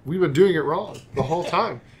inside of it. We've been doing it wrong the whole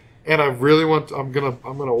time, and I really want. I'm gonna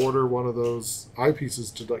order one of those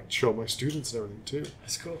eyepieces to like show my students and everything too.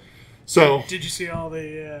 That's cool. So Did you see all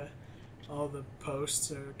the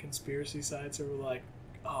posts or conspiracy sites that were like,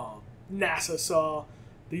 oh, NASA saw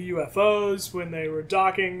the UFOs when they were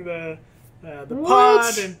docking the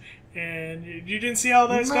pod, and you didn't see all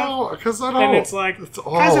that stuff? no, because I don't. And it's like, it's guys,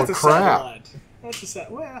 all that's a crap. satellite. That's a sat.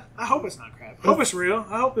 Well, I hope it's not crap. I hope it's real.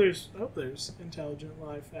 I hope there's intelligent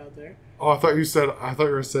life out there. Oh, I thought you were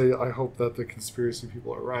going to say, I hope that the conspiracy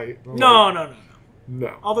people are right. I'm No, like, no, no, no.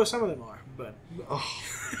 no. Although some of them are, but. No.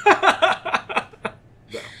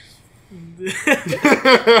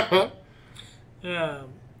 um,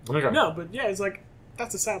 Okay. no, but yeah, it's like,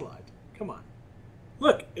 that's a satellite. Come on.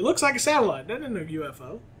 Look, it looks like a satellite. That isn't a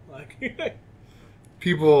UFO. Like,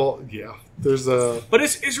 People, yeah. There's a... but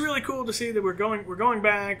it's really cool to see that we're going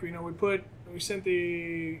back. You know, we sent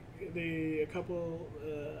a couple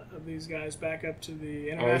of these guys back up to the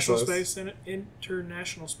International Space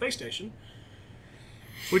Station,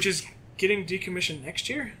 which is getting decommissioned next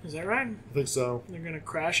year. Is that right? I think so. They're going to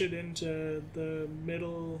crash it into the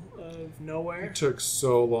middle of nowhere. It took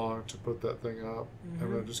so long to put that thing up, Mm-hmm.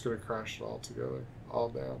 and they're just going to crash it all together, all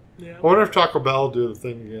down. Yeah. I wonder if Taco Bell will do the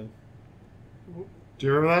thing again. Do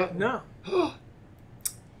you remember that? No.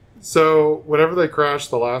 So, whenever they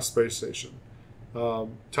crashed the last space station,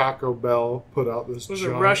 Taco Bell put out this It was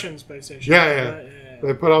giant... a Russian space station. Yeah.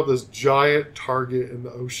 They put out this giant target in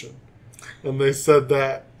the ocean. And they said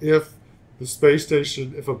that if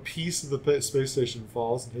a piece of the space station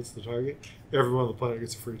falls and hits the target, everyone on the planet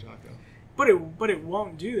gets a free taco. But it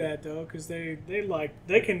won't do that though, because they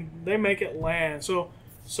make it land. So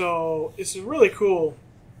it's a really cool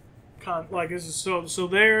so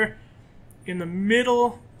they're in the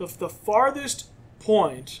middle of the farthest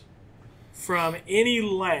point from any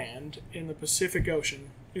land in the Pacific Ocean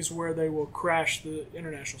is where they will crash the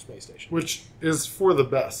International Space Station. Which is for the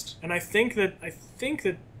best. And I think that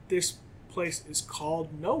this place is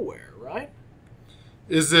called Nowhere, right?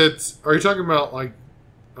 Is it? Are you talking about like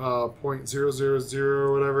 .000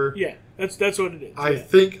 or whatever? Yeah, that's what it is. I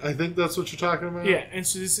think that's what you're talking about. Yeah, and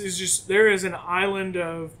so this is just there is an island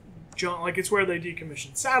of junk, like it's where they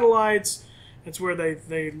decommission satellites. It's where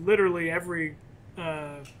they literally every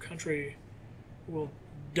country will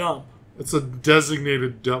dump. It's a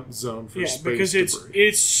designated dump zone for space because debris.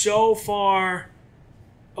 it's so far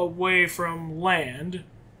away from land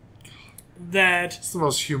that It's the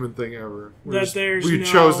most human thing ever. We've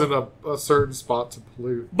chosen a certain spot to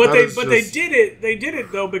pollute. But they did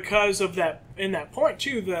it though because of that. In that point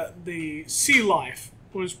too, the sea life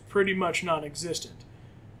was pretty much non-existent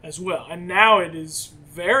as well, and now it is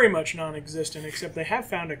very much non-existent. Except they have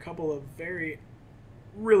found a couple of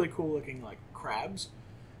really cool looking like crabs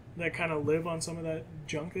that kind of live on some of that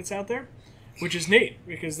junk that's out there, which is neat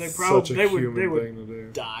because they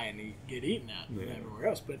would die and get eaten out everywhere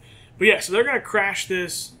else. But yeah, so they're gonna crash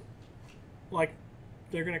this, like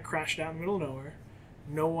they're gonna crash it out in the middle of nowhere.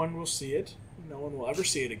 No one will see it. No one will ever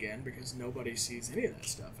see it again because nobody sees any of that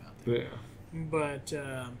stuff out there. Yeah. But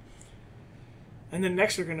and then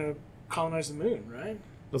next they're gonna colonize the moon, right?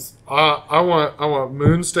 I want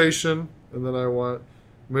Moon Station, and then I want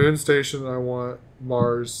Moon Station. And I want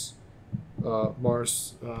Mars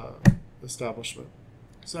establishment.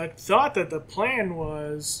 So I thought that the plan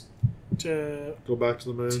was to go back to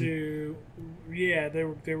the moon.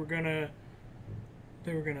 They were gonna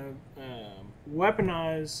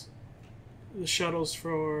weaponize the shuttles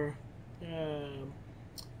for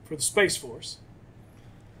the Space Force.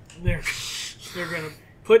 They're gonna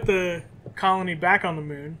put the colony back on the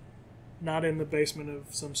moon, not in the basement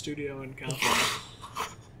of some studio in California.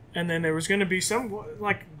 And then there was going to be some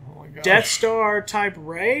Death Star type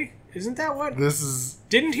ray. Isn't that what? This is.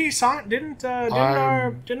 Didn't he sign? Didn't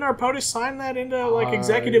our POTUS sign that into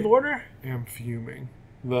executive order? I am fuming.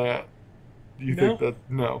 That you No? think that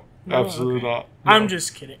no, No? absolutely Okay. not. No. I'm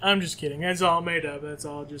just kidding. That's all made up. That's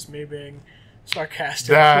all just me being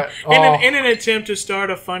sarcastic. In an attempt to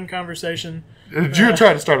start a fun conversation. You're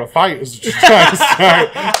trying to start a fight. Is what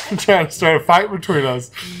you're trying to start a fight between us.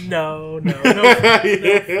 No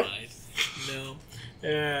fight.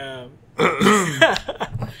 No.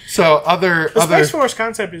 So The Space Force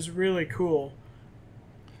concept is really cool.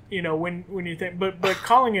 You know, when you think, but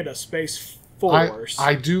calling it a space Force.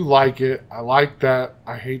 I do like it. I like that.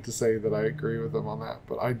 I hate to say that I agree with them on that,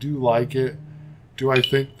 but I do like it. Do I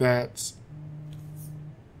think that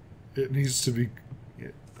it needs to be?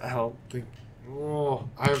 I don't think. Oh,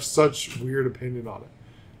 I have such weird opinion on it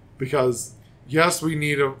because yes, we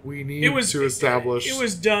need to establish. It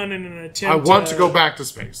was done in an attempt. I want to go back to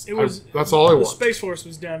space. That's all I want. The Space Force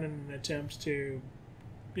was done in an attempt to,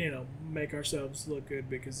 make ourselves look good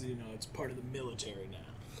because it's part of the military now,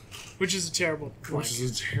 which is a terrible plan. Which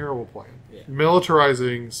is a terrible plan. Yeah.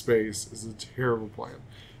 Militarizing space is a terrible plan.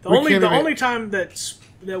 The only time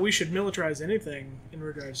that we should militarize anything in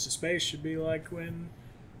regards to space should be like when,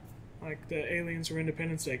 the aliens from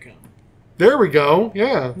Independence Day come. There we go.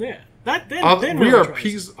 Yeah. Yeah. Then we are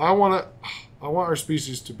militarize. I want our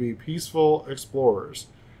species to be peaceful explorers.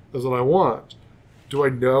 That's what I want. Do I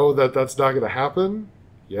know that that's not going to happen?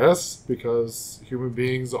 Yes, because human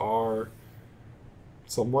beings are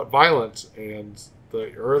somewhat violent, and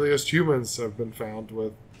the earliest humans have been found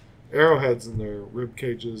with arrowheads in their rib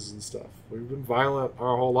cages and stuff. We've been violent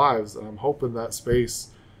our whole lives, and I'm hoping that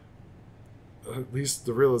space, at least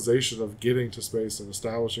the realization of getting to space and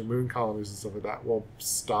establishing moon colonies and stuff like that, will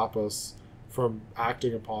stop us from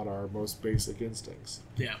acting upon our most basic instincts.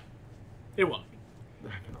 Yeah, it won't. I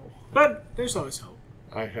know, but there's always hope.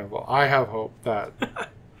 I have hope that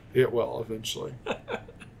it will eventually.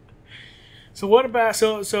 So what about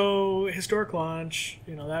so historic launch?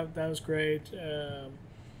 That was great.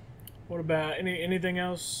 What about anything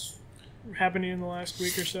else happening in the last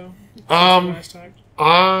week or so? Last time?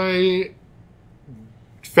 I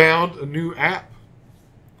found a new app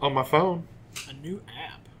on my phone. A new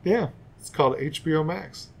app? Yeah, it's called HBO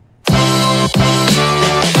Max.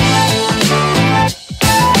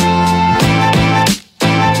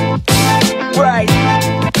 Right.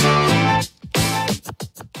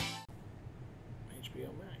 HBO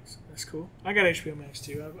Max. That's cool. I got HBO Max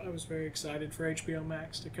too. I was very excited for HBO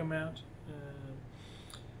Max to come out.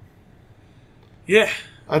 Yeah.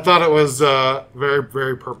 I thought it was very,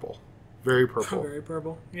 very purple. Very purple. Very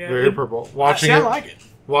purple. Yeah. Very purple. I like it.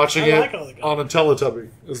 Watching I it like on a Teletubby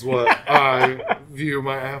is what I view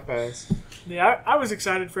my app as. Yeah, I was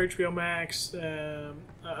excited for HBO Max.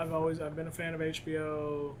 I've been a fan of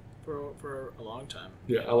HBO for a long time.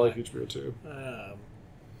 Yeah, I like HBO too.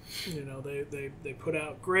 They put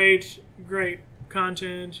out great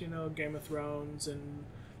content. Game of Thrones and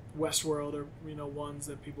Westworld are ones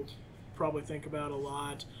that people probably think about a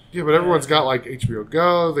lot. Yeah, but everyone's got like HBO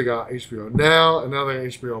Go, they got HBO Now, and now they got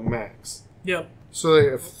HBO Max. Yep. So they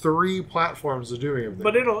have 3 platforms to do everything.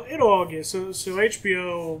 But it'll all get so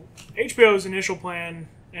HBO's initial plan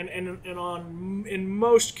and in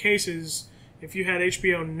most cases, if you had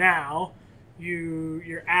HBO Now,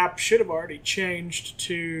 your app should have already changed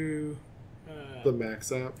to the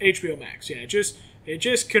Max app. HBO Max. Yeah, it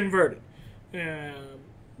just converted.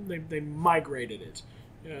 They migrated it.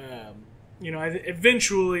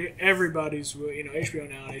 Eventually everybody's will, HBO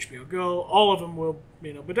Now and HBO Go, all of them will,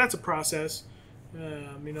 but that's a process.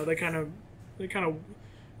 They kind of,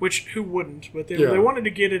 which who wouldn't, but they wanted to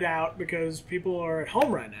get it out because people are at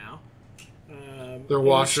home right now. They're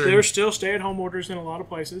watching. There's still stay-at-home orders in a lot of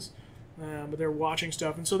places, but they're watching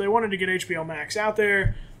stuff, and so they wanted to get HBO Max out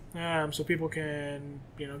there, so people can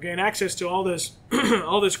gain access to all this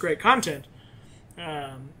all this great content.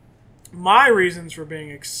 My reasons for being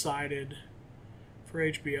excited for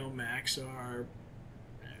HBO Max are,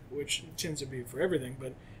 which tends to be for everything,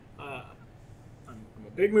 but I'm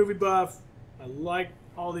a big movie buff. I like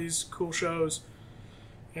all these cool shows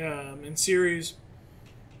and series.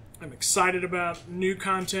 I'm excited about new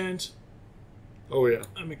content. Oh, yeah.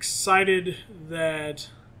 I'm excited that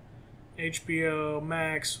HBO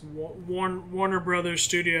Max, Warner Brothers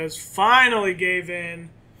Studios finally gave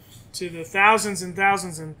in to the thousands and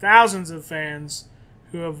thousands and thousands of fans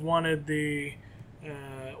who have wanted the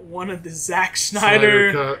Zack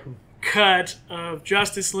Snyder cut of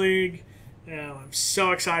Justice League. I'm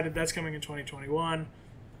so excited that's coming in 2021.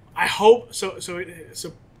 I hope so. It's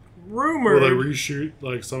a rumor. Will they reshoot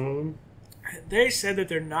like some of them? They said that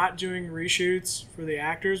they're not doing reshoots for the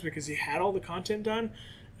actors because he had all the content done.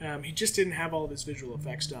 He just didn't have all of his visual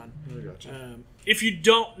effects done. I gotcha. If you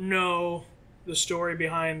don't know the story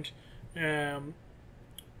behind the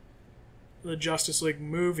Justice League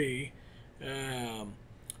movie,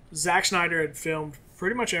 Zack Snyder had filmed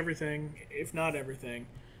pretty much everything, if not everything.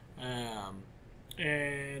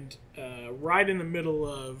 And right in the middle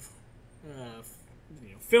of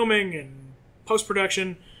filming and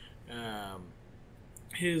post-production,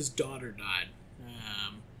 his daughter died.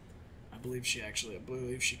 I believe she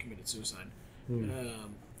committed suicide.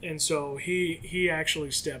 And so he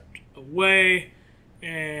actually stepped away,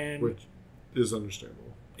 and Which is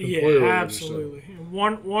understandable. yeah, Completely absolutely. And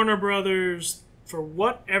Warner Brothers, for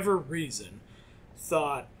whatever reason,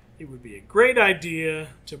 thought it would be a great idea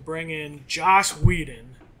to bring in Joss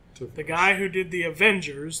Whedon, the guy who did the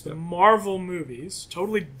Avengers, the Marvel movies,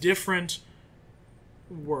 totally different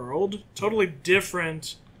world, totally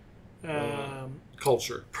different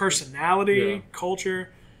culture, personality, culture,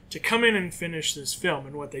 to come in and finish this film.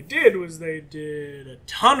 And what they did was they did a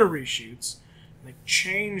ton of reshoots, and they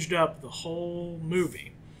changed up the whole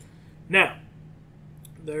movie. Now,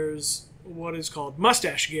 there's what is called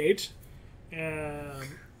Mustache Gate.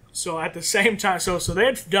 So at the same time, so they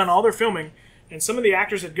had done all their filming, and some of the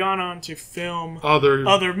actors had gone on to film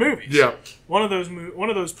other movies. Yeah. One of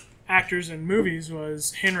those actors in movies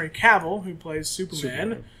was Henry Cavill, who plays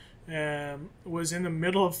Superman. Was in the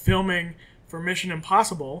middle of filming for Mission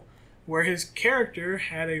Impossible, where his character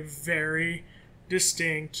had a very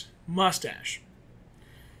distinct mustache,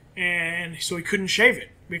 and so he couldn't shave it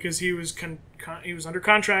because he was under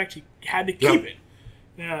contract. He had to keep it.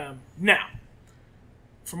 Now,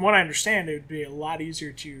 from what I understand, it would be a lot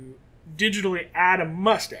easier to digitally add a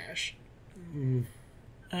mustache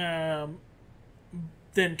than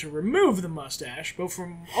to remove the mustache. But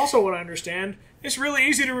from also what I understand, it's really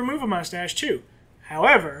easy to remove a mustache too.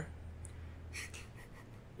 However,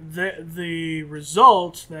 the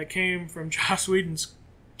result that came from Joss Whedon's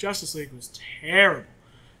Justice League was terrible.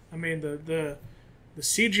 I mean, the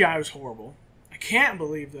CGI was horrible. I can't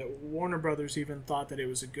believe that Warner Brothers even thought that it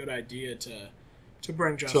was a good idea to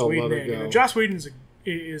bring Joss Whedon in. You know, Joss Whedon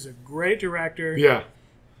is a great director. Yeah.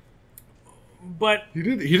 But he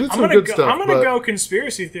did some good stuff. I'm gonna go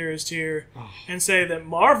conspiracy theorist here and say that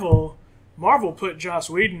Marvel put Joss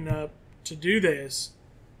Whedon up to do this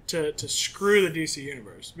to screw the DC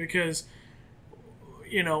universe, because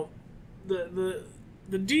you know the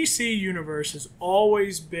DC universe has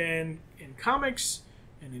always been, in comics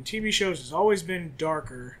and in TV shows, has always been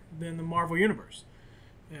darker than the Marvel universe.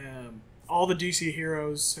 All the DC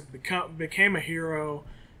heroes have became a hero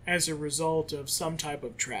as a result of some type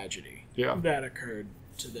of tragedy that occurred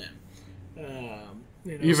to them.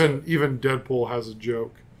 Even Deadpool has a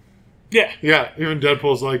joke. Yeah. Yeah, even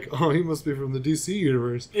Deadpool's like, oh, he must be from the DC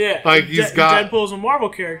universe. Yeah. Like, Deadpool's a Marvel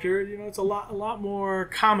character. You know, it's a lot more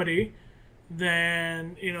comedy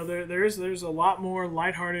than, you know, there's a lot more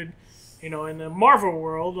lighthearted, you know, in the Marvel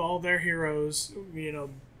world, all their heroes, you know,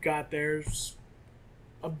 got their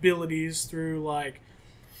abilities through, like,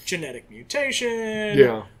 genetic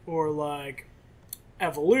mutation, or, like,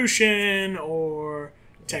 evolution, or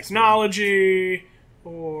technology,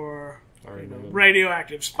 or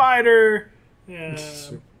radioactive spider.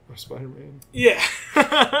 Spider-Man. Yeah.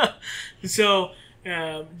 So,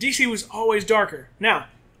 DC was always darker. Now,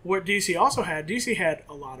 what DC also had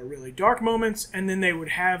a lot of really dark moments, and then they would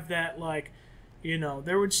have that, like, you know,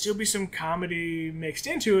 there would still be some comedy mixed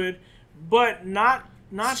into it, but not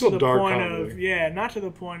to the point comedy. Not to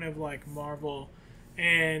the point of, like, Marvel.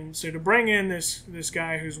 And so to bring in this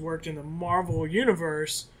guy who's worked in the Marvel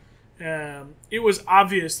universe, it was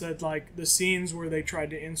obvious that, like, the scenes where they tried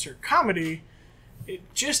to insert comedy, it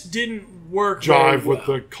just didn't work jive with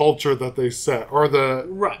the culture that they set, or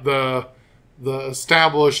the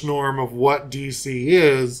established norm of what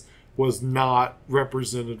DC was not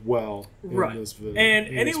represented well in this video.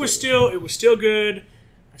 And it was still good.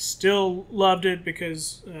 I still loved it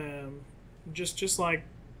because just like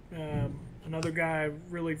another guy I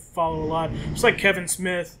really follow a lot, just like Kevin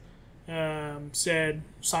Smith said,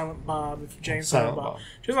 Silent Bob, James Silent Bob.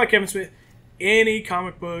 Just like Kevin Smith, any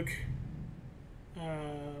comic book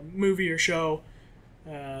movie or show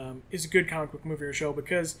is a good comic book movie or show,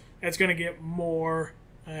 because it's going to get more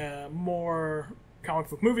comic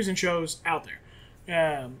book movies and shows out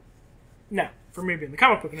there. Now, for me being the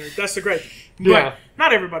comic book nerd, that's the great thing. But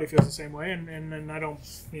not everybody feels the same way, and I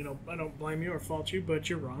don't blame you or fault you, but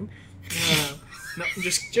you're wrong. No,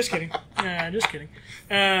 just kidding. Just kidding.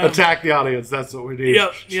 Attack the audience. That's what we do.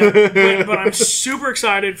 Yep. But I'm super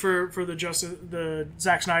excited for the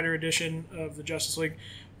Zack Snyder edition of the Justice League.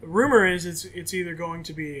 The rumor is it's either going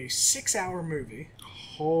to be a 6-hour movie.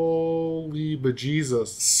 Holy bejesus!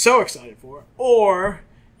 So excited for it. Or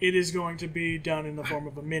it is going to be done in the form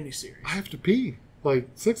of a miniseries. I have to pee. Like,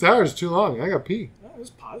 6 hours is too long. I got to pee.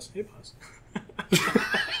 Just pause. Hit pause.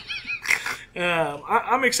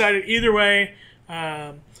 I'm excited either way.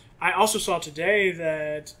 I also saw today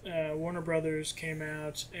that Warner Brothers came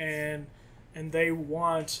out and they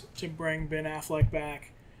want to bring Ben Affleck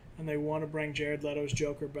back, and they want to bring Jared Leto's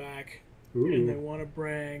Joker back, and they want to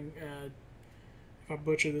bring, if if I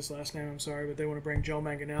butcher this last name, I'm sorry, but they want to bring Joe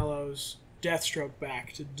Manganiello's Deathstroke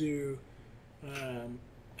back to do an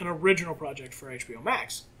original project for HBO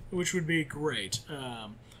Max, which would be great. That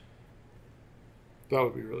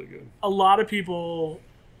would be really good. A lot of people,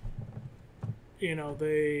 you know,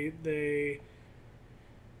 they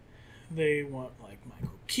want like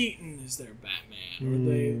Michael Keaton as their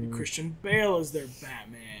Batman, or Christian Bale as their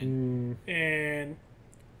Batman,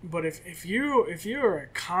 but if you're a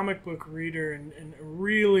comic book reader and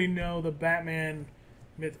really know the Batman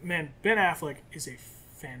myth, man, Ben Affleck is a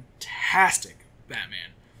fantastic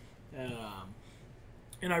Batman,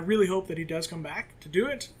 and I really hope that he does come back to do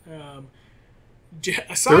it.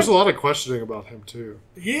 There's a lot of questioning about him too.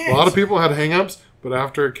 Yeah, a lot of people had hang-ups, but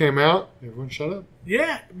after it came out, everyone shut up.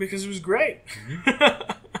 Yeah, because it was great.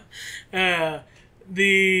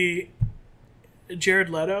 The Jared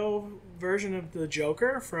Leto version of the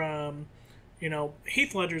Joker from, you know,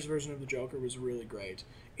 Heath Ledger's version of the Joker was really great.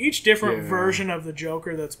 Each different version of the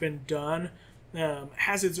Joker that's been done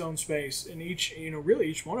has its own space, and each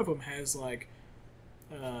one of them has like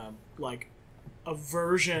a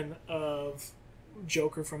version of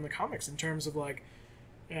Joker from the comics in terms of like,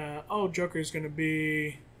 Joker's going to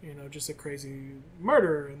be, you know, just a crazy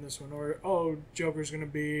murderer in this one, or Joker's going to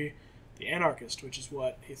be the anarchist, which is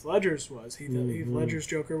what Heath Ledger's was. Heath Ledger's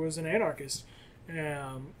Joker was an anarchist.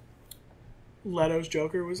 Leto's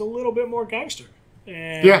Joker was a little bit more gangster.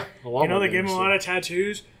 And, yeah, a lot. You know, they gave him a lot of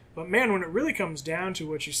tattoos, but man, when it really comes down to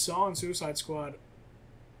what you saw in Suicide Squad,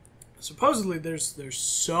 supposedly there's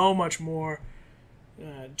so much more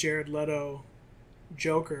Jared Leto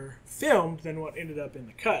Joker filmed than what ended up in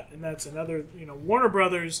the cut, and that's another, you know, Warner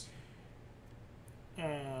Brothers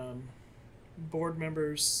board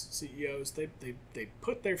members, CEOs, they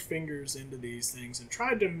put their fingers into these things and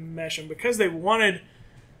tried to mesh them because they wanted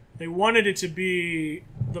it to be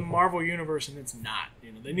the Marvel universe, and it's not.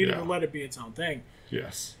 You know, they needed to let it be its own thing.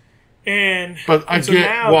 Yes. But I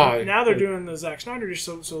get why. Now they're doing the Zack Snyder,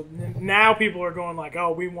 so now people are going like,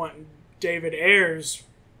 oh, we want David Ayer's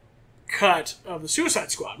cut of the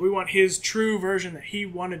Suicide Squad. We want his true version that he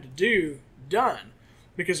wanted to do done,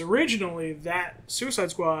 because originally that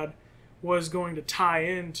Suicide Squad was going to tie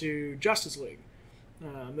into Justice League.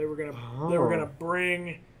 They were gonna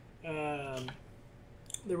bring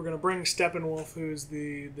Steppenwolf, who's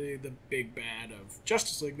the big bad of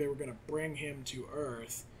Justice League. They were gonna bring him to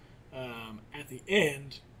Earth at the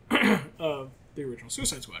end of the original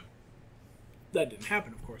Suicide Squad. That didn't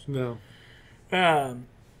happen, of course. No.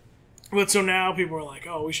 But so now people are like,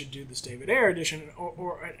 oh, we should do this David Ayer edition,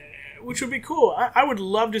 or which would be cool. I would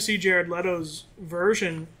love to see Jared Leto's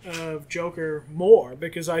version of Joker more,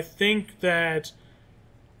 because I think that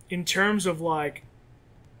in terms of like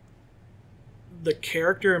the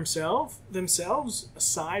character themselves,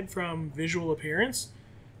 aside from visual appearance,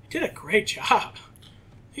 he did a great job.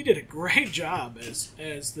 He did a great job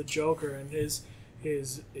as the Joker, and his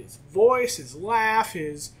voice, his laugh,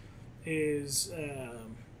 his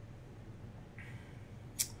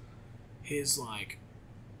like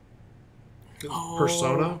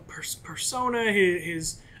persona, persona,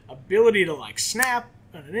 his ability to like snap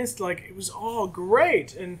on an instant, like it was all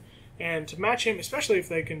great, and to match him, especially if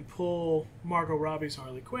they can pull Margot Robbie's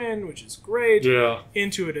Harley Quinn, which is great,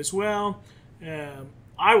 into it as well.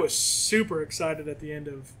 I was super excited at the end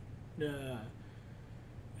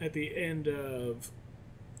of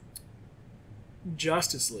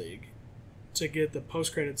Justice League to get the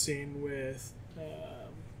post-credit scene with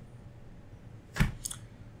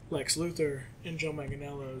Lex Luthor and Joe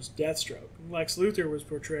Manganiello's Deathstroke. Lex Luthor was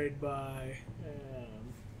portrayed by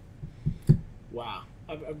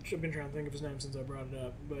I've been trying to think of his name since I brought it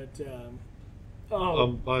up, but I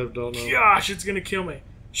don't know. Gosh, it's gonna kill me.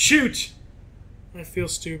 Shoot! I feel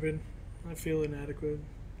stupid. I feel inadequate.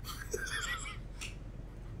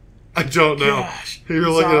 I don't know. Gosh. You're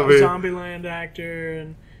looking at me. Zombieland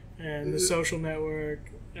actor and the Social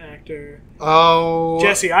Network actor. Oh,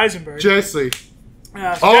 Jesse Eisenberg. Jesse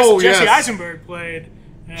Jesse Eisenberg played.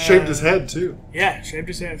 Shaved his head too. Yeah, shaved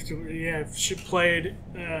his head. Yeah, she played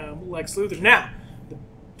Lex Luthor. Now,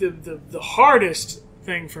 the hardest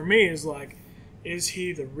thing for me is like, is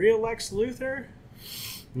he the real Lex Luthor,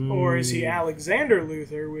 or is he Alexander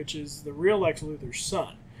Luthor, which is the real Lex Luthor's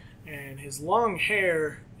son? And his long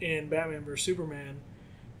hair in Batman vs Superman,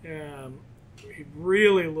 he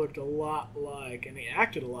really looked a lot like, and he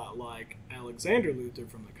acted a lot like Alexander Luthor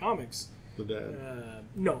from the comics. The dad.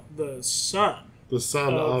 No, the son. The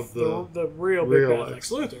son of the real big bad Lex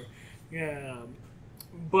Luthor.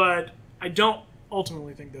 But I don't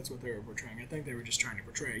ultimately think that's what they were portraying. I think they were just trying to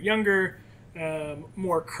portray a younger,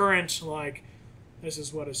 more current, like this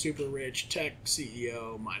is what a super rich tech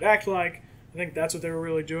CEO might act like. I think that's what they were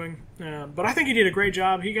really doing. But I think he did a great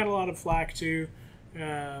job. He got a lot of flack too.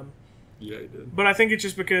 Yeah, he did. But I think it's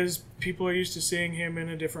just because people are used to seeing him in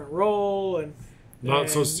a different role and Not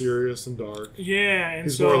so serious and dark. Yeah, and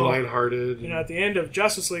He's so more lighthearted. You know, at the end of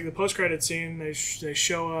Justice League, the post-credit scene, they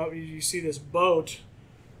show up. You see this boat,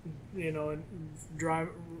 you know, and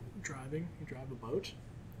driving. You drive a boat.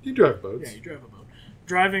 You drive boats. Yeah, you drive a boat.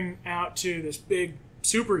 Driving out to this big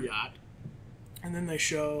super yacht, and then they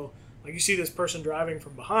show, like, you see this person driving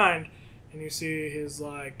from behind, and you see his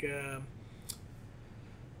like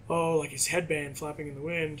his headband flapping in the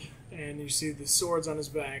wind, and you see the swords on his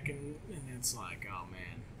back, and it's like, oh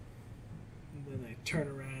man. And then they turn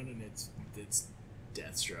around, and it's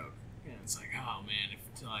Deathstroke, and it's like, oh man, if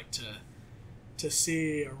like to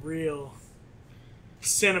see a real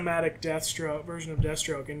cinematic Deathstroke version of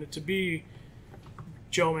Deathstroke, and to be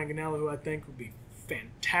Joe Manganiello, who I think would be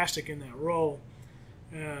fantastic in that role.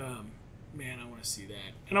 Man, I want to see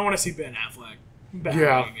that, and I want to see Ben Affleck.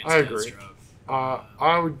 Yeah, against I agree. Deathstroke.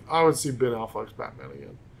 I would see Ben Affleck's Batman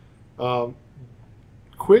again.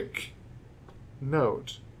 Quick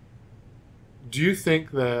note: do you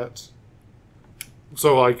think that?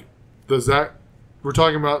 So, like, we're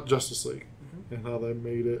talking about Justice League and how they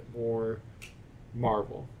made it more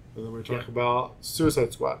Marvel, and then we talk about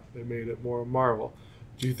Suicide Squad. They made it more Marvel.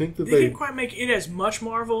 Do you think that they didn't quite make it as much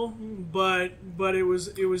Marvel, but it was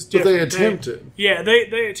different. But they attempted.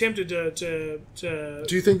 They attempted to.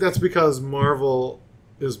 Do you think that's because Marvel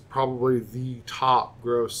is probably the top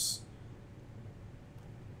gross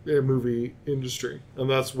movie industry, and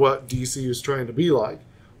that's what DC is trying to be like,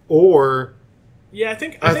 or? Yeah, I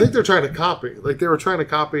think they're trying to copy. Like, they were trying to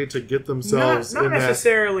copy to get themselves not in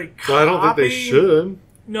necessarily that. copy. So I don't think they should.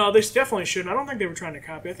 No, they definitely shouldn't. I don't think they were trying to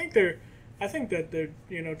copy. I think that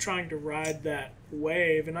they're trying to ride that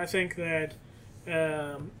wave, and I think that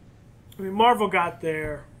Marvel got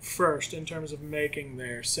there first in terms of making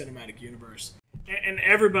their cinematic universe, and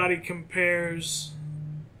everybody compares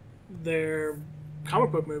their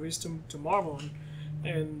comic book movies to Marvel,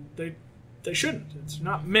 and they shouldn't. It's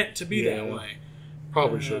not meant to be that way.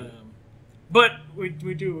 Probably should. But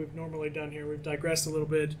we've normally done here. We've digressed a little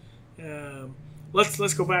bit.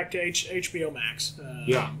 Let's go back to HBO Max.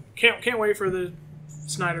 Can't wait for the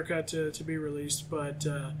Snyder Cut to be released, but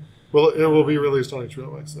well, it will be released on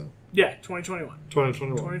HBO Max though. Yeah, 2021.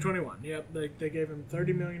 2021. 2021. Yep, they gave him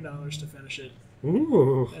 $30 million to finish it.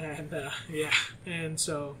 Ooh. And and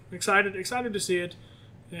so excited to see it.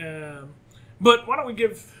 But why don't we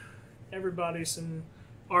give everybody some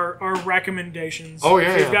our recommendations? Oh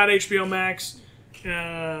yeah, if you've got HBO Max,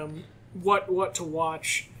 what to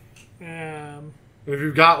watch. If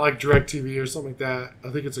you've got like DirecTV or something like that,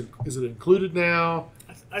 I think is it included now?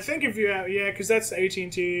 I think if you have, because that's the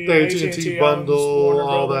AT&T. The AT&T bundle,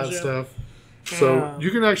 all that Brothers, stuff. So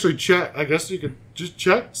you can actually check. I guess you could just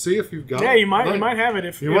check, see if you've got. Yeah, you might have it.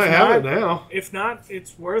 If you might have it now. If not,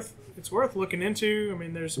 it's worth looking into. I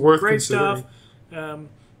mean, there's some worth great stuff.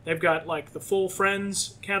 They've got like the full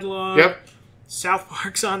Friends catalog. Yep. South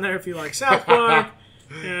Park's on there if you like South Park.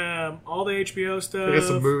 All the HBO stuff. They got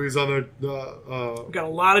some movies on there. Got a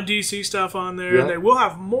lot of DC stuff on there. Yep. They will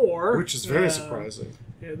have more, which is very surprising.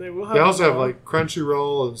 Yeah, they will have. They also more. have like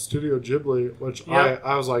Crunchyroll and Studio Ghibli, which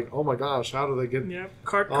I was like, oh my gosh, how do they get? Yep,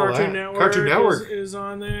 Cartoon Network. Cartoon Network is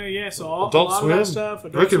on there. Yeah, so Adult a lot Swim, of that stuff.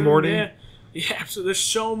 Rick and Morty. Yeah. So there's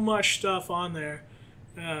so much stuff on there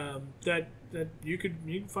that you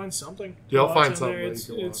can find something. You'll find something.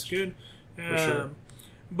 It's good. For sure.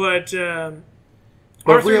 But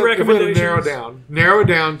if we had to narrow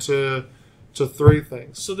down to three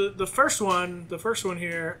things. So the first one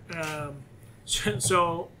here.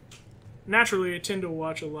 So naturally, I tend to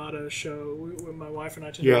watch a lot of shows. My wife and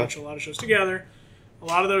I tend to watch a lot of shows together. A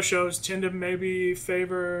lot of those shows tend to maybe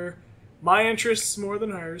favor my interests more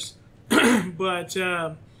than hers. But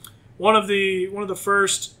one of the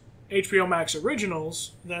first HBO Max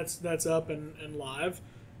originals that's up and live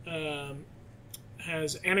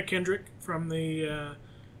has Anna Kendrick from the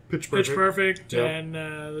Pitch Perfect and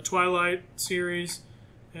the Twilight series.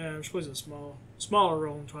 She plays a smaller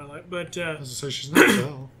role in Twilight, but I was gonna say she's not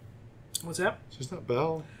Belle. What's that? She's not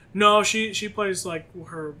Belle. No, she plays like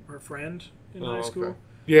her friend in high school. Okay.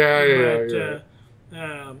 Yeah.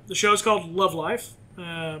 The show's called Love Life.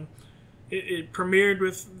 It premiered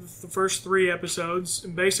with the first 3 episodes,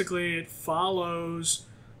 and basically it follows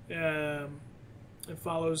Anna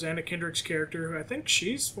Kendrick's character, who I think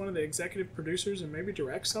she's one of the executive producers and maybe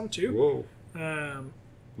directs some too. Whoa.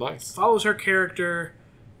 Nice. Follows her character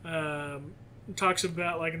talks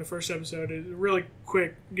about, like, in the first episode,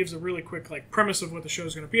 gives a really quick, like, premise of what the show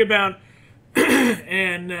is going to be about.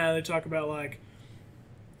 And they talk about, like,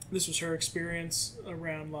 this was her experience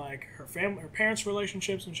around, like, her parents'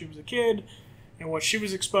 relationships when she was a kid, and what she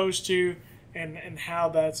was exposed to, and how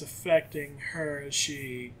that's affecting her as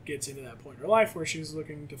she gets into that point in her life where she's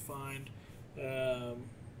looking to find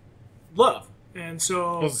love. And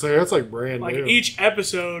so, I was say that's like brand like new. each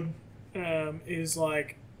episode is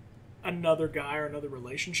like another guy or another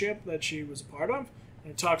relationship that she was a part of,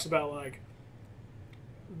 and it talks about, like,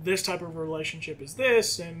 this type of relationship is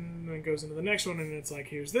this, and then it goes into the next one, and it's like,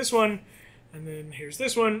 here's this one, and then here's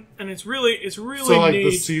this one, and it's really So like neat.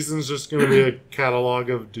 the season's just going to be a catalog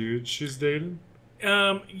of dudes she's dated.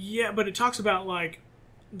 Yeah, but it talks about, like,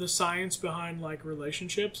 the science behind, like,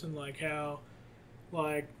 relationships, and, like, how,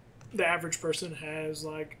 like, the average person has,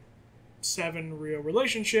 like, 7 real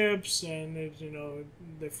relationships, and it,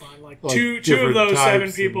 they find, like two of different those 7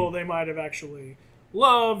 types people they might have actually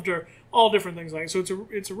loved, or all different things like that. So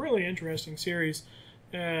it's a really interesting series.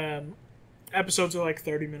 Episodes are like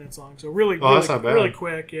 30 minutes long, so really that's not bad. really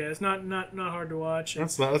quick. Yeah, it's not hard to watch.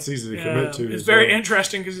 That's easy to commit to. It's very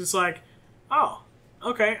interesting because it's like, oh,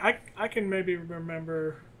 okay, I can maybe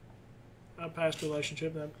remember a past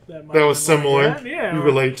relationship that might that was have been similar. like that. Yeah, you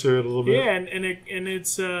relate to it a little bit. Yeah, and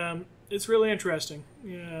it's really interesting.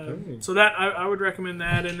 Yeah, Okay. so that I would recommend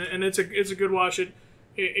that, and it's a good watch.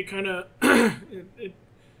 It kind of it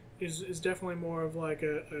is definitely more of like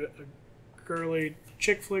a girly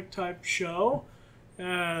chick flick type show.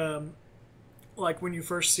 Like when you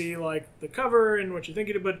first see, like, the cover and what you think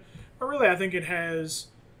of it, but really I think it has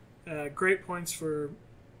great points for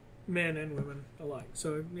men and women alike.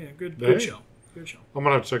 So yeah, good show. Good show. I'm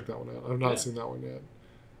gonna have to check that one out. I've not seen that one yet.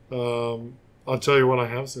 I'll tell you what I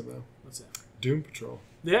have seen though. What's that? Doom Patrol.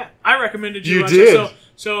 Yeah, I recommended you You watch did. it.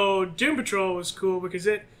 So Doom Patrol was cool because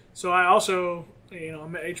so I also,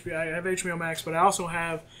 I'm at HBO. I have HBO Max, but I also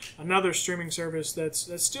have another streaming service that's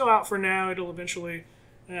still out for now. It'll eventually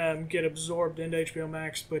get absorbed into HBO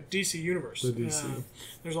Max, but DC Universe. The DC.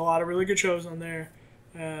 There's a lot of really good shows on there.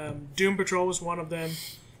 Doom Patrol was one of them,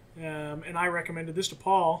 and I recommended this to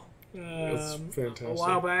Paul That's fantastic. a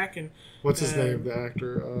while back. And What's his name? The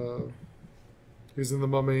actor. Who's in The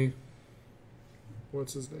Mummy?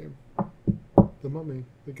 What's his name? The Mummy.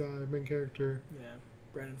 The guy, main character. yeah,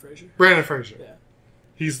 Brandon Fraser. Brandon Fraser. Yeah.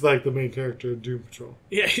 He's like the main character of Doom Patrol.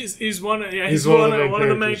 Yeah, he's one of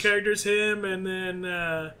the main characters. Him, and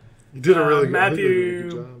then He did a really good, I think he did a Matthew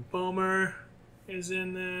good job. Bomer is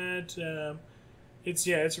in that.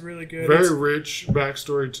 It's really good. Very rich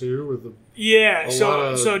backstory too, with the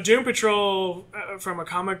So Doom Patrol, from a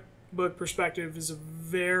comic book perspective, is a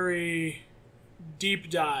very deep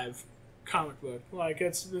dive comic book. Like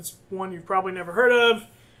it's one you've probably never heard of,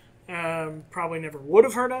 probably never would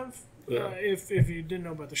have heard of if you didn't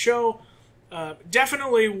know about the show.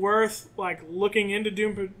 Definitely worth, like, looking into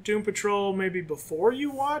Doom Patrol maybe before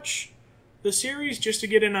you watch the series, just to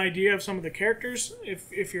get an idea of some of the characters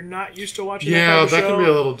if you're not used to watching that show. can be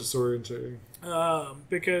a little disorienting.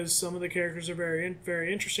 Because some of the characters are very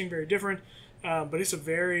very interesting, very different. But it's a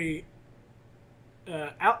very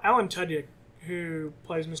Alan Tudyk, who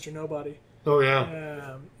plays Mr. Nobody. Oh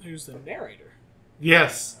yeah. Who's the narrator?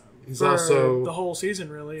 Yes, he's for also the whole season,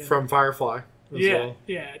 really. And from Firefly. Well.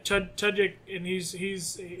 Tudyk, and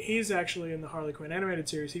he's actually in the Harley Quinn animated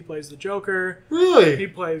series. He plays the Joker. Really? He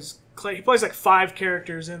plays like 5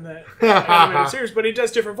 characters in the animated series, but he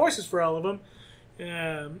does different voices for all of them.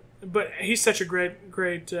 But he's such a great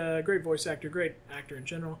voice actor, great actor in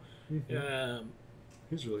general. Mm-hmm.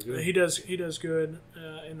 He's really good. He does good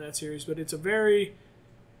in that series, but it's a very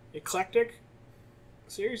eclectic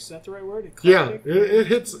series. Is that the right word? Eclectic? Yeah, it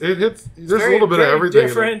hits. There's very, a little bit of very everything.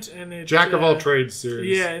 Different, and it, Jack of all trades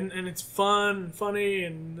series. Yeah, and it's fun and funny,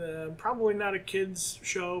 and probably not a kids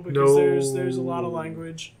show because there's a lot of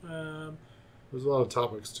language. There's a lot of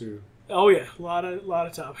topics too. Oh yeah, a lot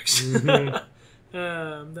of topics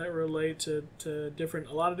Mm-hmm. that relate to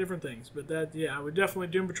a lot of different things. But I would definitely,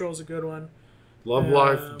 Doom Patrol is a good one. Love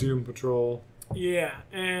Life, Doom Patrol. Yeah,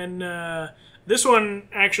 and this one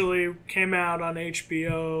actually came out on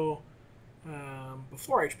HBO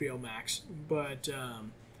before HBO Max, but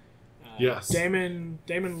Yes. Damon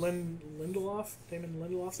Lindelof,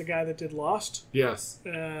 the guy that did Lost, Yes.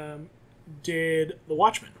 did The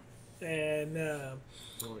Watchmen, and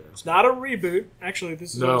Oh yeah. it's not a reboot. Actually,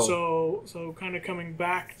 this is No. also kind of coming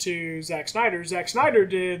back to Zack Snyder. Zack Snyder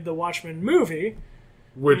did the Watchmen movie,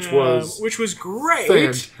 Which was great.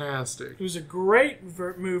 fantastic. It was a great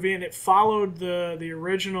movie, and it followed the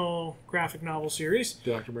original graphic novel series.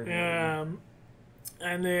 Documentary.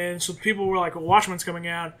 And then so people were like, well, Watchmen's coming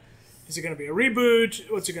out. Is it going to be a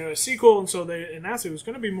reboot? What's it going to be a sequel? And so they announced it was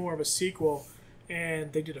going to be more of a sequel,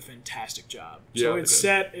 and they did a fantastic job. So Yeah,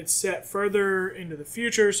 it's set further into the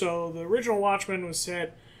future. So the original Watchmen was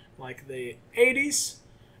set like the 80s,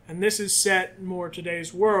 and this is set more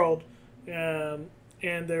today's world. And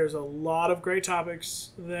there's a lot of great topics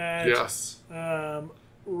that Yes.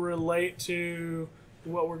 relate to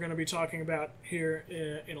what we're going to be talking about here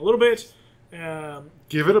in a little bit.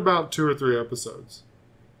 Give it about 2 or 3 episodes.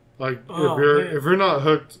 Like Oh, man. if you're not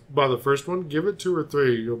hooked by the first one, give it 2 or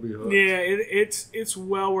 3. You'll be hooked. Yeah, it's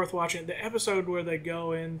well worth watching. The episode where they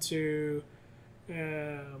go into,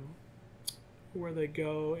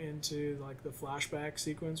 like the flashback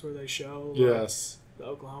sequence where they show like, Yes. the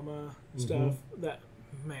Oklahoma stuff. That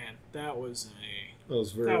was That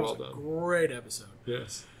was very well a done. great episode.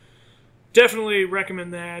 Yes. Definitely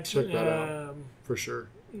recommend that. Check that out. For sure.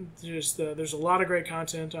 Just there's a lot of great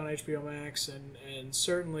content on HBO Max, and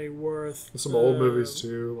certainly worth Some old movies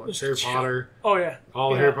too, like Harry Potter. Oh yeah,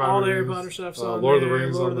 All the yeah, Harry Potter all the Harry movies. Potter stuff's Lord on of the there,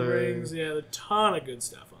 Rings Lord on of the there. Rings, yeah, a ton of good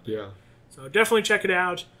stuff on there. Yeah. So definitely check it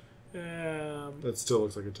out. That still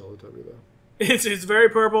looks like a Teletubby though. It's very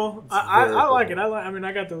purple. I very like it. purple. I mean,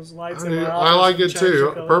 I got those lights. I in mean, my I office like and it change the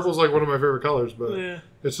too. colors. Purple's like one of my favorite colors, but Yeah.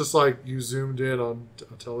 it's just like you zoomed in on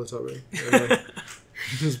a Teletubby. And, like,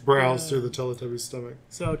 just browse through the Teletubby's stomach.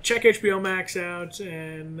 So check HBO Max out,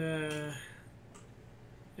 and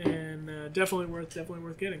definitely worth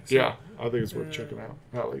getting. So, Yeah, I think it's worth checking out,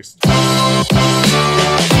 at least.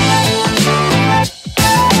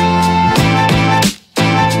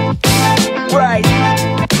 Right.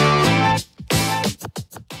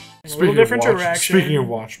 a little different direction. Speaking of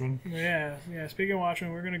Watchmen, Yeah. Speaking of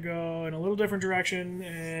Watchmen, we're gonna go in a little different direction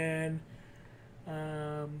and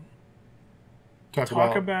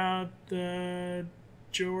talk about the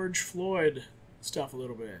George Floyd stuff a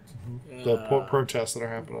little bit. the protests that are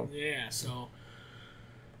happening. Yeah. So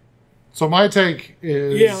So my take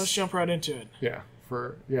is let's jump right into it.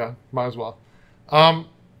 might as well. I'm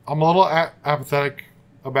a little apathetic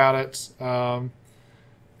about it.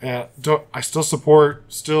 And I still support,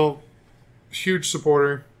 huge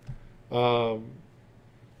supporter. But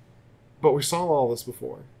we saw all this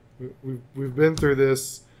before. We've been through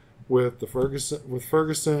this with Ferguson.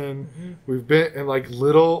 Mm-hmm. We've been, and like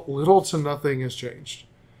little to nothing has changed.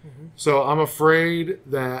 Mm-hmm. So I'm afraid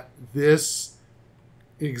that this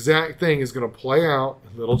exact thing is going to play out.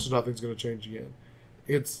 And little to nothing's going to change again.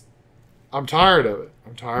 I'm tired of it.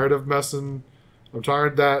 I'm tired of messing. I'm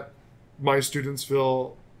tired that my students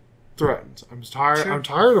feel threatened. I'm tired. Sure. I'm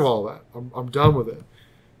tired of all that. I'm done with it.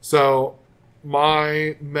 So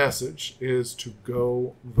my message is to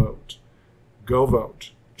go vote. Go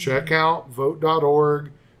vote. Check out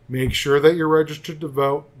vote.org. Make sure that you're registered to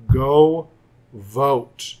vote. Go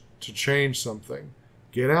vote to change something.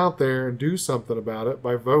 Get out there and do something about it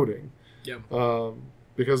by voting. Yeah.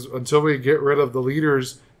 Because until we get rid of the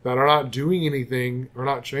leaders that are not doing anything or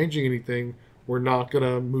not changing anything, we're not going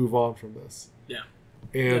to move on from this. Yeah.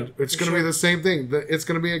 And Yeah, it's for going to be sure. the same thing. It's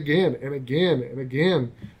going to be again and again and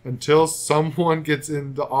again until someone gets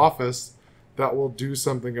in the office that will do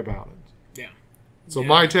something about it. Yeah. So Yeah.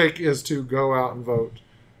 my take is to go out and vote.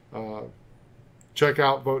 Check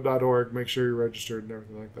out vote.org. Make sure you're registered and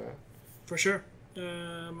everything like that. For sure.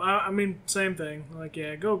 I mean, same thing. Like,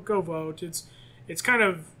 yeah, go vote. It's kind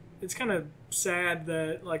of sad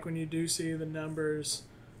that like when you do see the numbers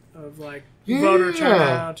of like voter Yeah.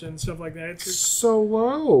 turnout and stuff like that. It's So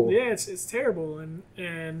low. yeah, it's terrible. And you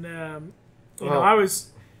know, Well- I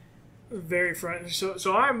was very frustrated.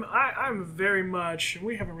 So I'm very much.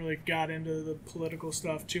 We haven't really got into the political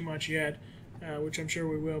stuff too much yet, which I'm sure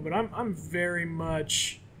we will. But I'm very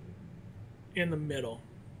much in the middle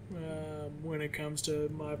when it comes to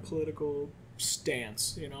my political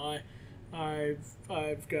stance. You know,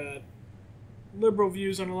 I've got liberal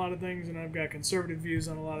views on a lot of things, and I've got conservative views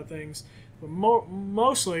on a lot of things. But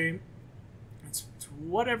mostly, it's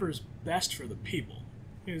whatever's best for the people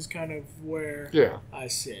is kind of where Yeah. I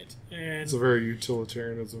sit. And It's a very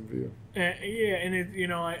utilitarianism view. yeah, and it, you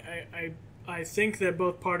know, I think that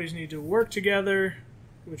both parties need to work together,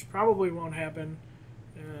 which probably won't happen.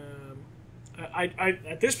 I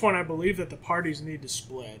at this point I believe that the parties need to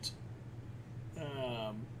split,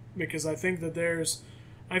 because I think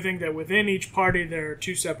that within each party there are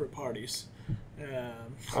two separate parties.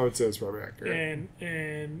 I would say it's probably accurate.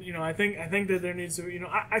 And you know, I think that there needs to, you know,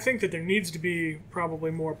 I think that there needs to be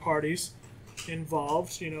probably more parties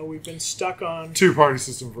involved. You know, we've been stuck on Two-party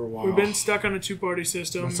system for a while. a two-party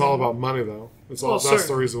system. It's all about money, though. That's Well,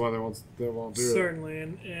 the reason why they won't do it. certainly,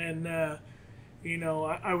 and You know,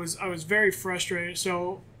 I was very frustrated.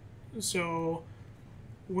 So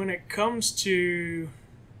when it comes to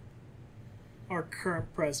our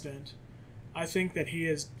current president, I think that he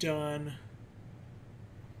has done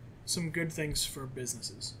some good things for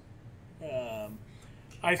businesses.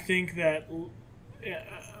 I think that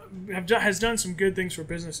has done some good things for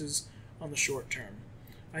businesses on the short term.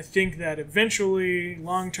 I think that eventually,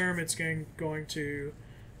 long term, it's going to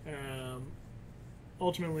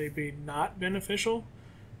ultimately be not beneficial.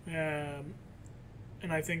 And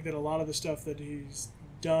I think that a lot of the stuff that he's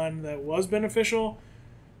done that was beneficial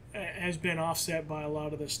has been offset by a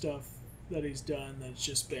lot of the stuff that he's done that's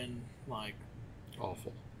just been like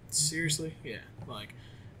awful. Seriously, yeah, like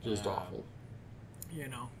just awful. You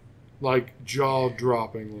know, like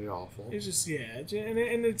jaw-droppingly awful. It's just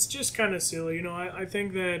and it's just kind of silly. You know, I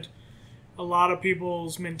think that a lot of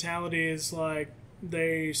people's mentality is like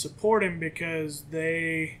they support him because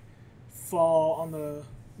they fall on the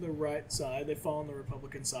right side, they fall on the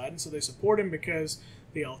Republican side, and so they support him because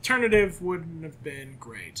the alternative wouldn't have been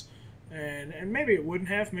great. And maybe it wouldn't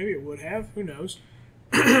have, maybe it would have, who knows.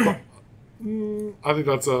 I think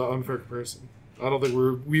that's an unfair comparison. I don't think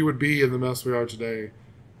we would be in the mess we are today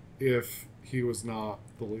if he was not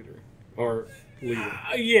the leader or leader.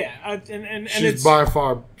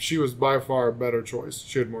 She was by far a better choice.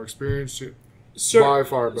 She had more experience. By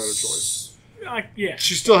far a better choice. Yeah.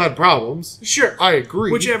 She still had problems. Sure. I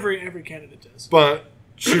agree. Which every candidate does. But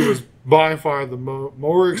she was by far the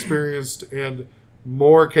more experienced and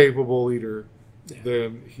more capable leader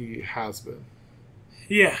than he has been.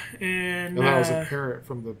 Yeah, and that was apparent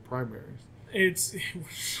from the primaries. It's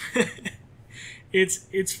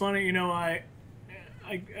funny, you know. I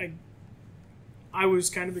was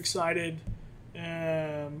kind of excited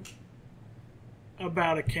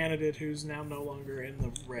about a candidate who's now no longer in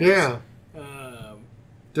the race. Yeah.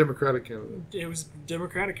 Democratic candidate. It was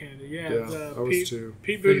Democratic candidate. Yeah. I was too.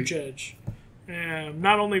 Pete Buttigieg.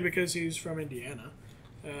 Not only because he's from Indiana.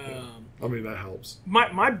 I mean, that helps.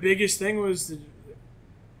 My biggest thing was that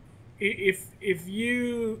if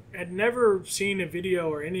you had never seen a video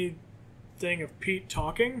or anything of Pete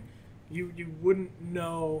talking, you wouldn't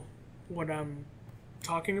know what I'm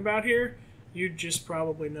talking about here. You'd just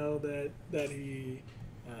probably know that he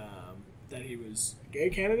was a gay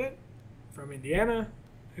candidate from Indiana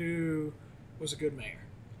who was a good mayor.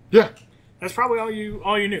 Yeah. That's probably all you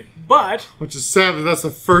knew. But which is sad that that's the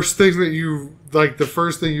first thing that you like. The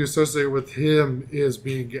first thing you associate with him is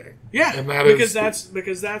being gay. Yeah, and that's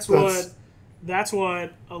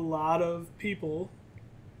what a lot of people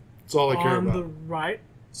that's all they care on about. the right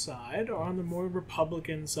side or on the more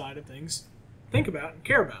Republican side of things think about and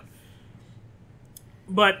care about.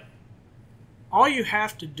 But all you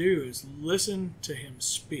have to do is listen to him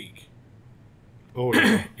speak. Oh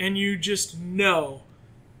yeah. And you just know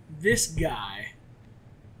this guy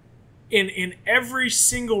in every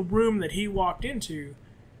single room that he walked into,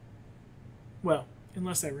 well,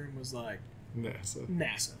 unless that room was like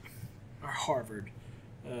NASA or Harvard,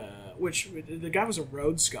 which the guy was a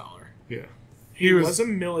Rhodes Scholar. Yeah. He was a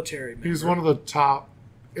military member. He was one of the top.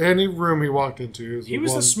 Any room he walked into, he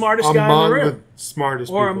was the smartest guy in the room.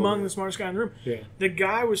 Among the smartest guy in the room. Yeah. The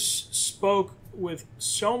guy spoke with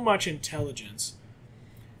so much intelligence.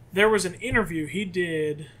 There was an interview he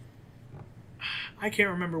did. I can't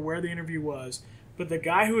remember where the interview was, but the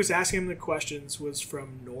guy who was asking him the questions was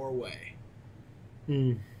from Norway.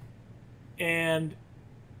 And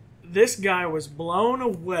this guy was blown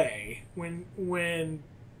away when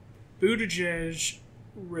Buttigieg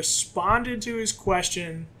responded to his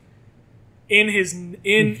question in this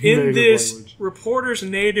language. Reporter's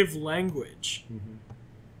native language. Mm-hmm.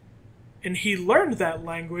 And he learned that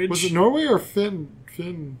language. Was it Norway or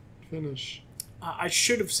Finnish? I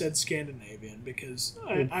should have said Scandinavian because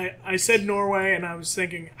I said Norway and I was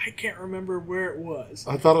thinking, I can't remember where it was.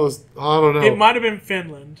 I thought it was, I don't know. It might have been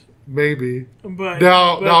Finland. Maybe. But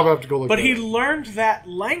now I have to go look But at he it. learned that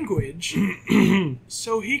language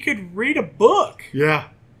so he could read a book. Yeah.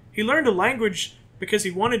 He learned a language because he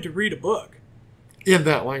wanted to read a book. In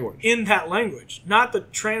that language. In that language. Not the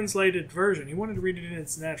translated version. He wanted to read it in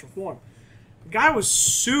its natural form. The guy was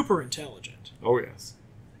super intelligent. Oh, yes.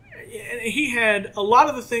 He had a lot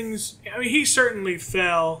of the things. I mean, he certainly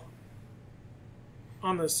fell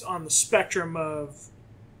on the spectrum of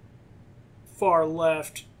far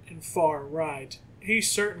left and far right. He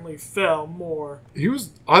certainly fell more. He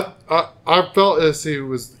was. I felt as he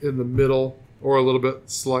was in the middle or a little bit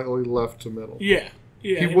slightly left to middle. Yeah.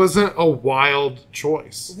 He wasn't a wild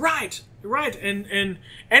choice. Right, and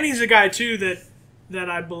he's a guy too that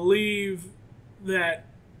I believe that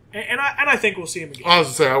and I think we'll see him again. I was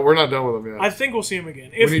to say we're not done with him yet. I think we'll see him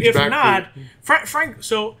again. We need you If back, not, Pete. Frank.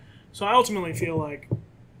 So I ultimately feel like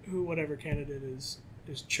whatever candidate is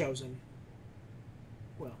chosen,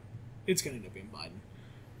 well, it's going to end up being Biden.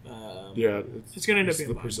 Yeah, it's going to end up it's being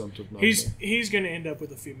the Biden. presumptive nominee. He's going to end up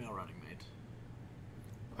with a female running mate.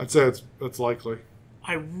 I'd say it's likely.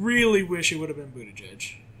 I really wish it would have been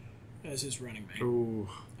Buttigieg as his running mate. Ooh,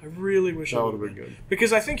 I really wish that it would have been good.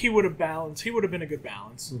 because I think he would have balanced. He would have been a good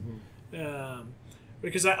balance. Mm-hmm.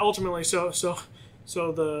 Because I ultimately so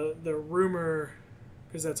the rumor,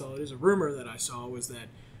 because that's all it is, a rumor that I saw was that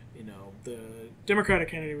the Democratic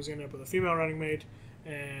candidate was going to end up with a female running mate,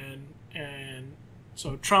 and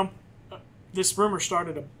so Trump. This rumor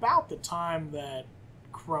started about the time that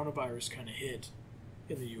coronavirus kind of hit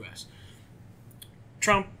in the U.S.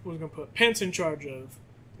 Trump was going to put Pence in charge of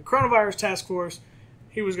the coronavirus task force.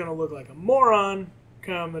 He was going to look like a moron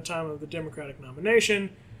come the time of the Democratic nomination,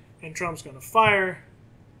 and Trump's going to fire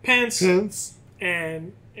Pence.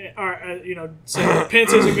 And say that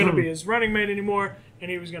Pence isn't going to be his running mate anymore,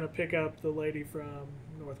 and he was going to pick up the lady from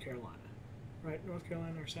North Carolina, right? North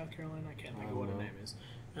Carolina or South Carolina? I can't think of what her name is.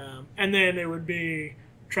 And then it would be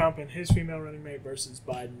Trump and his female running mate versus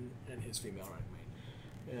Biden and his female running mate,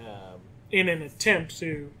 in an attempt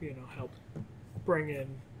to help bring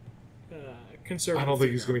in conservative. I don't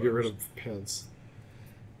think he's going to get rid of Pence.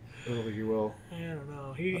 I don't think he will. I don't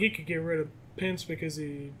know. He could get rid of Pence because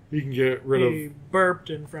he can get rid of. He burped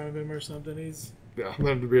in front of him or something. Then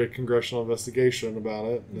there'd be a congressional investigation about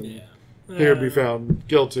it. And yeah. He would be found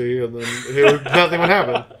guilty, and then nothing would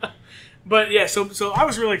happen. But yeah, so I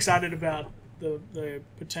was really excited about the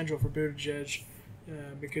potential for Buttigieg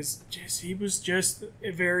because he was just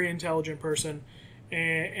a very intelligent person,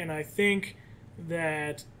 and I think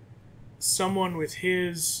that someone with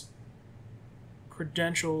his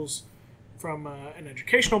credentials from an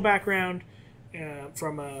educational background,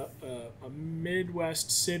 from a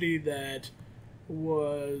Midwest city that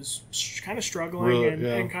was kind of struggling really,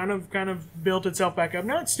 and kind of built itself back up.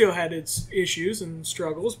 Now it still had its issues and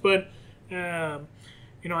struggles, but I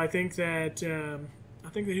think that he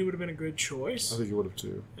would have been a good choice. I think he would have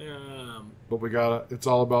too. But it's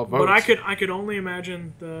all about votes. But I could only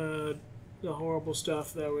imagine the horrible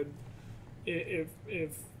stuff that would if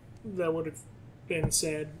that would have been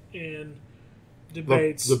said in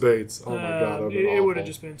debates. Debates. Oh my God, it would have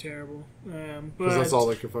just been terrible. Because that's all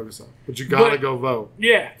they can focus on. But you gotta go vote.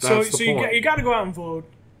 Yeah. That's so you got to go out and vote.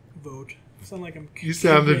 Vote. I sound like I'm. You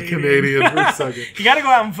sounded Canadian for a second. You got to go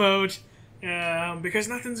out and vote because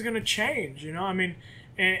nothing's going to change. I mean,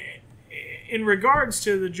 in regards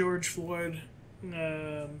to the George Floyd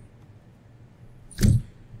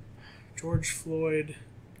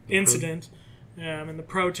incident and the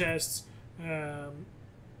protests,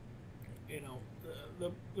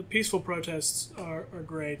 the peaceful protests are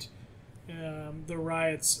great. The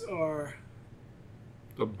riots are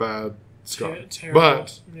a bad start. Terrible.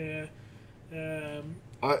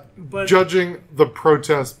 But judging the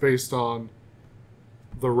protest based on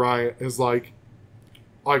the riot is like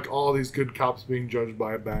all these good cops being judged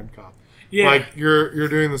by a bad cop. Yeah. Like you're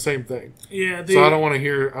doing the same thing. Yeah. So I don't want to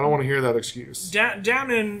hear that excuse.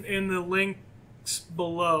 Down in the links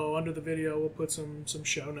below under the video, we'll put some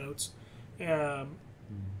show notes. We'll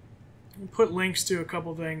put links to a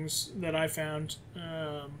couple things that I found.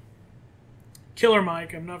 Killer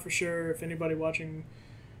Mike. I'm not for sure if anybody watching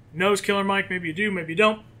knows Killer Mike. Maybe you do. Maybe you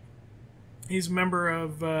don't. He's a member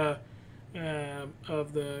of the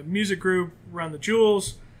music group Run the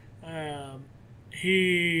Jewels.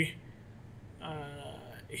 He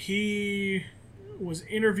was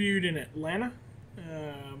interviewed in Atlanta.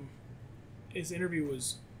 His interview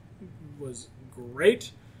was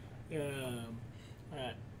great.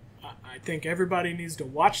 I think everybody needs to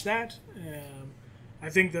watch that. I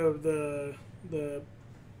think the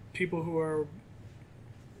people who are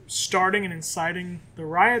starting and inciting the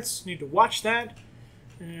riots need to watch that.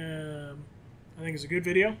 I think it's a good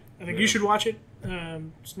video. I think you should watch it.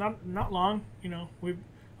 It's not long.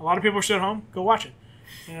 A lot of people are still at home. Go watch it.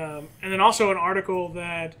 And then also an article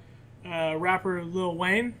that rapper Lil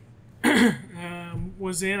Wayne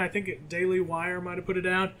was in. I think Daily Wire might have put it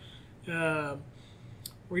out, where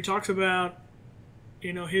he talks about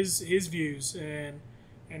his views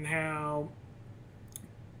and how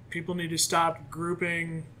people need to stop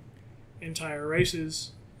grouping entire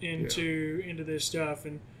races into this stuff.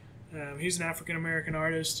 And he's an African American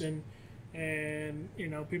artist, and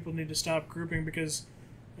people need to stop grouping because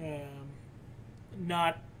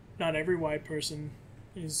not every white person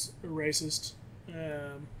is a racist,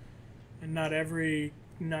 and not every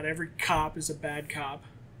cop is a bad cop.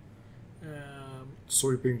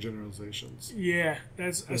 sweeping generalizations. Yeah,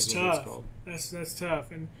 that's That's what it's tough. called. That's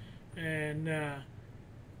tough, and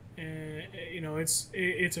you know, it's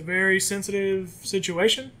a very sensitive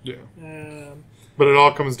situation. Yeah. Um, But it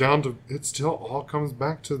all comes down to, it still all comes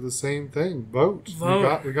back to the same thing. Vote.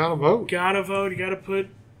 Vote. We got to vote. Gotta vote. You gotta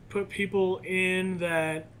put people in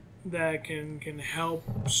that can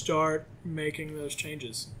help start making those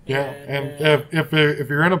changes. Yeah, and if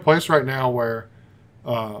you're in a place right now where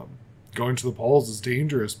going to the polls is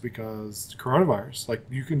dangerous because coronavirus, like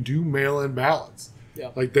you can do mail-in ballots. Yeah.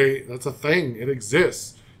 Like that's a thing. It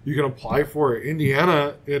exists. You can apply for it.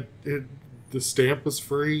 Indiana, the stamp is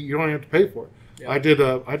free. You don't have to pay for it. Yeah.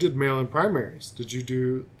 I did mail-in primaries. Did you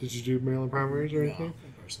do mail-in primaries or anything? No,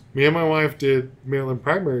 in person. Me and my wife did mail-in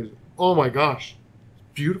primaries. Oh my gosh,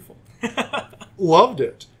 beautiful. Loved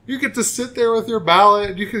it. You get to sit there with your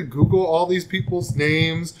ballot. You can Google all these people's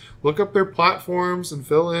names, look up their platforms, and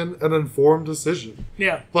fill in an informed decision.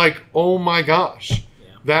 Yeah. Like, oh my gosh,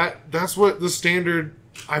 Yeah. that's what the standard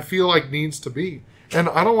I feel like needs to be. And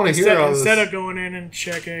I don't want to hear all this. Instead of going in and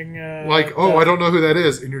checking, Like, oh, I don't know who that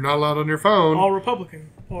is, and you're not allowed on your phone, all Republican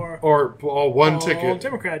or all one all ticket.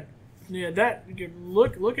 Democrat. Yeah, that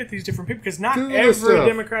look at these different people, because not Google every stuff.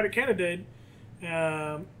 Democratic candidate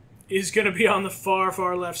is going to be on the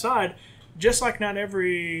far left side, just like not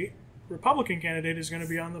every Republican candidate is going to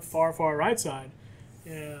be on the far right side.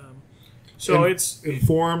 So it's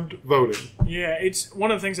informed voting. yeah, it's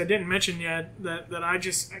one of the things I didn't mention yet that I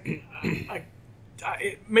just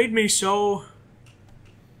it made me so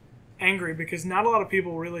angry, because not a lot of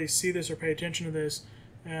people really see this or pay attention to this,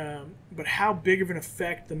 but how big of an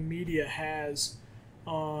effect the media has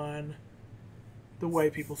on the way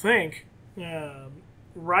people think.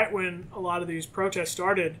 Right when a lot of these protests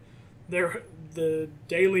started, the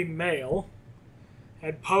Daily Mail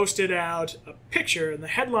had posted out a picture, and the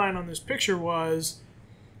headline on this picture was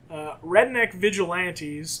redneck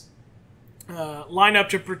vigilantes line up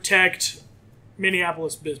to protect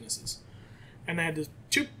Minneapolis businesses. And they had this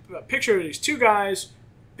picture of these two guys,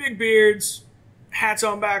 big beards, hats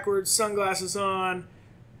on backwards, sunglasses on,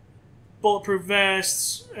 bulletproof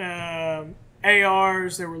vests,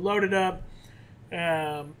 ARs. They were loaded up.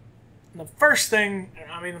 The first thing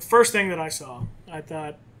that I saw, I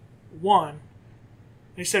thought, one,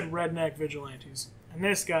 they said redneck vigilantes, and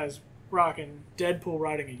this guy's rocking Deadpool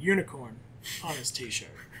riding a unicorn on his t-shirt.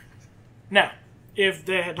 Now, if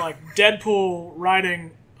they had like Deadpool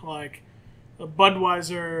riding like a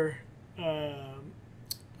Budweiser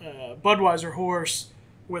horse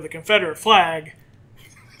with a Confederate flag,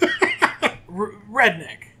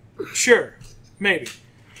 redneck, sure, maybe.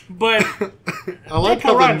 But I like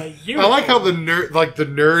how the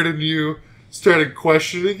nerd in you started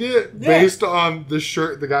questioning it based on the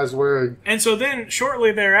shirt the guy's wearing. And so then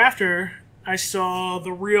shortly thereafter, I saw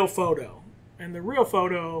the real photo, and the real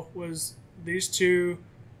photo was these two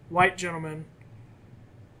white gentlemen,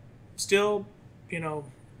 still,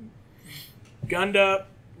 gunned up,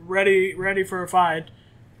 ready for a fight,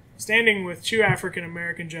 standing with two African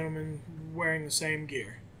American gentlemen wearing the same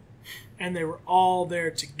gear. And they were all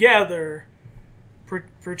there together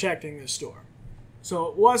protecting this store. So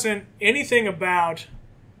it wasn't anything about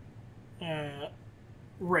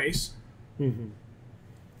race,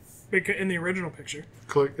 because in the original picture.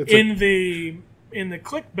 In the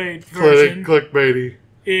clickbait version, clickbaity.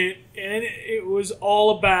 It was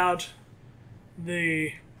all about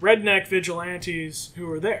the redneck vigilantes who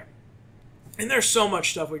were there. And there's so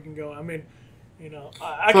much stuff we can go. I mean,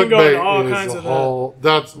 I can go into all kinds of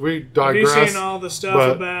we digress. Have you seen all the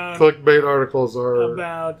stuff about clickbait articles are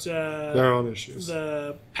about their own issues.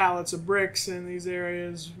 The pallets of bricks in these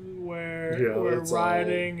areas where we're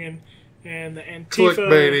rioting, and the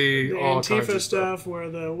Antifa, stuff where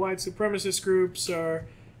the white supremacist groups are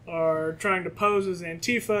trying to pose as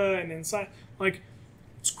Antifa, and inside, like,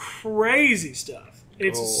 it's crazy stuff.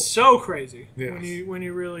 It's so crazy when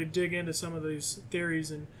you really dig into some of these theories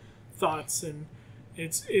and thoughts, and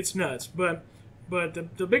it's nuts. But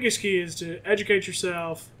the biggest key is to educate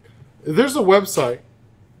yourself. There's a website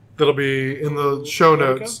that'll be in the show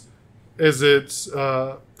notes. Is it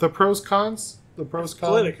the pros cons? The pros cons.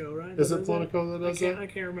 Politico, right? Is it Politico that does that? I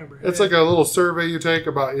can't remember. It's like a little survey you take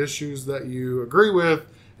about issues that you agree with,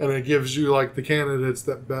 and it gives you like the candidates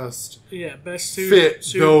that best fit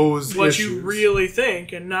those what issues. You really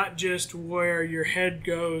think, and not just where your head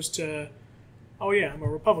goes to. Oh yeah, I'm a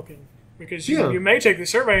Republican, because you may take the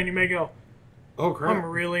survey and you may go, "Oh crap, I'm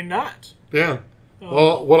really not." Yeah.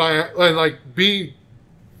 Well,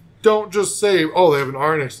 don't just say, "Oh, they have an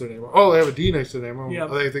R next to their name," or "Oh, they have a D next to their name,"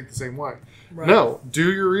 or they think the same way. Right. No,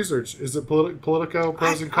 do your research. Is it Politico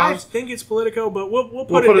pros and I cons? think it's Politico, but we'll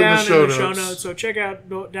put it down in the show notes. So check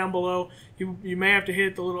out down below. You may have to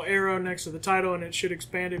hit the little arrow next to the title, and it should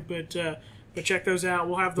expand it. But check those out.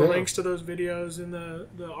 We'll have the links to those videos in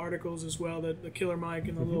the articles as well, the Killer Mike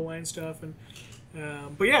and the Lil Wayne stuff. And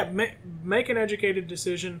but yeah, make an educated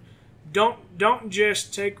decision. Don't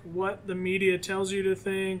just take what the media tells you to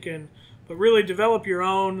think, but really develop your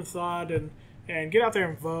own thought and get out there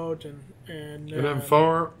and vote and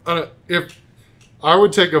inform. If I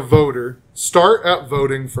would take a voter, start at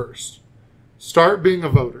voting first. Start being a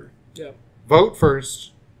voter. Yeah. Vote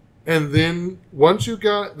first, and then once you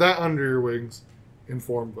got that under your wings,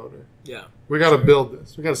 informed voter. Yeah. We got to build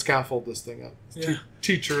this. We got to scaffold this thing up. Yeah.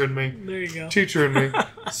 Teacher and me. There you go. Teacher and me.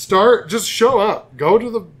 Start. Just show up. Go to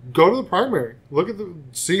the primary.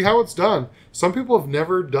 See how it's done. Some people have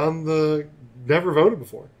never voted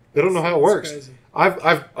before. They don't know how it works. Crazy.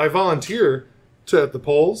 I volunteer at the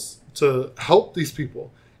polls to help these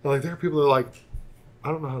people. And like there are people that are like, I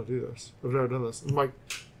don't know how to do this. I've never done this. I'm like,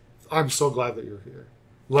 I'm so glad that you're here.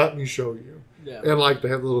 Let me show you. Yeah. And like they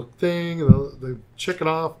have the little thing and they check it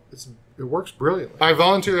off. It works brilliantly. I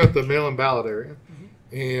volunteer at the mail-in ballot area,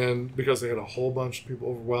 and because they had a whole bunch of people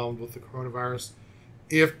overwhelmed with the coronavirus,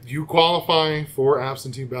 if you qualify for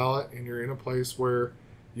absentee ballot and you're in a place where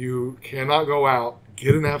you cannot go out,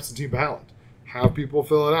 get an absentee ballot. Have people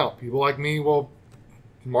fill it out. People like me will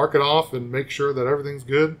mark it off and make sure that everything's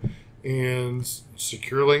good, and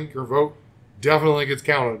securely your vote definitely gets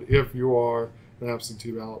counted if you are an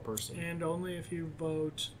absentee ballot person. And only if you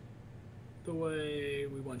vote the way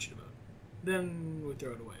we want you to vote. Then we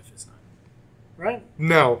throw it away if it's not. Right?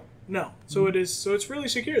 No. So it is. So it's really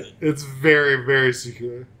secure then. It's very, very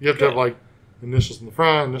secure. You have to have like initials in the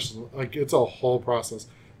front, like it's a whole process.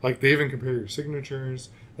 Like they even compare your signatures,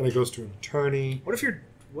 and it goes to an attorney. What if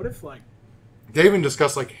they even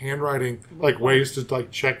discuss like handwriting, like ways to like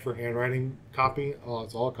check for handwriting copy. Oh,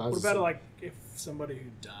 it's all kinds. What of about stuff. like if somebody who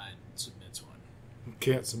died submits one? You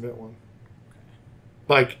can't submit one. Okay.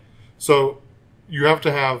 Like, so you have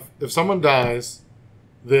to have, if someone dies,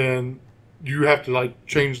 then you have to like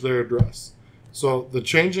change their address. So the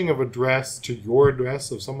changing of address to your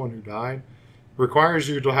address of someone who died requires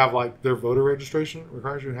you to have like their voter registration. It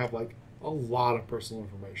requires you to have like a lot of personal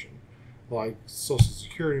information, like social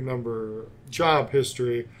security number, job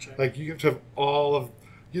history. Check. Like you have to have a lot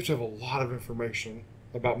of information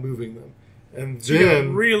about moving them. And So then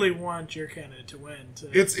you really want your candidate to win.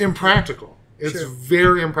 it's impractical. It's Sure.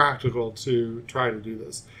 very impractical to try to do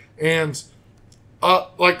this. And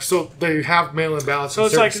so they have mail-in ballots. So in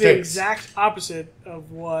it's certain like states. the exact opposite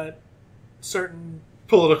of what certain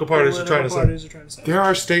political parties are trying political to parties are trying to say. There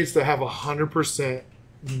are states that have 100%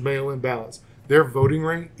 mail-in ballots. Their voting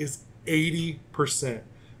rate is 80%.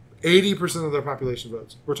 80% of their population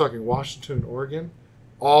votes. We're talking Washington and Oregon,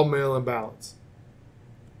 all mail-in ballots.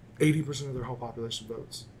 80% of their whole population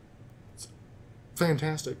votes. It's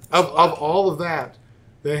fantastic. Of all of that,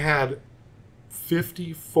 they had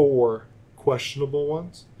 54 questionable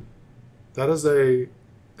ones. That is a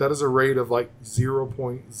rate of like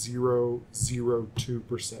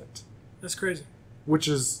 0.002%, That's crazy. which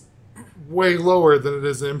is way lower than it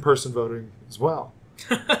is in-person voting as well.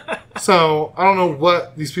 So I don't know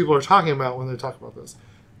what these people are talking about when they talk about this.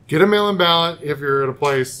 Get a mail-in ballot if you're at a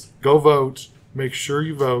place. Go vote. Make sure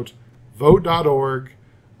you vote. Vote.org.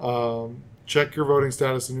 Check your voting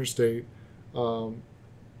status in your state.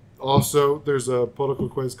 Also, there's a political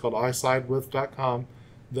quiz called isidewith.com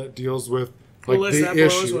that deals with like We'll list the that below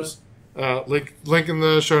as issues. Link in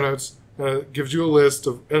the show notes. Gives you a list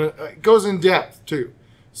of, and it goes in depth too.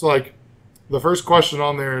 So like the first question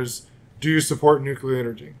on there is, do you support nuclear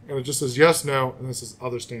energy? And it just says yes, no, and this is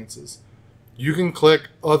other stances. You can click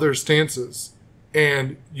other stances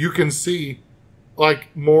and you can see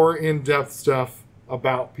like more in-depth stuff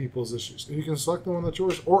about people's issues. And you can select the one that's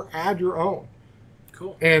yours or add your own.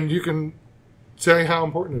 Cool. And you can say how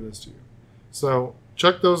important it is to you. So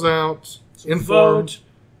check those out. So Informed.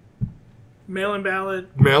 vote. Mail-in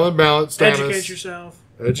ballot. Mail-in ballot status. Educate yourself.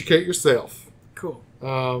 Educate yourself. Cool.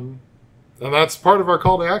 And that's part of our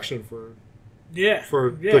call to action for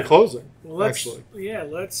the closing. Well, let's actually,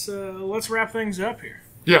 let's wrap things up here.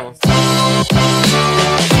 yeah.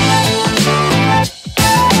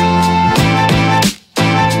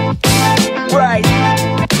 Right.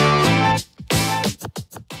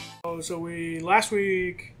 So last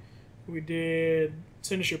week we did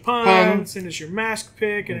send us your pun, send us your mask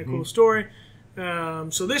pick, and a cool story.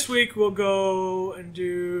 So this week we'll go and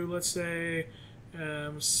do, let's say,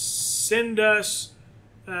 send us,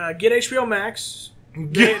 get HBO Max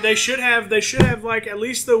They should have like at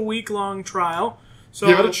least a week-long trial. So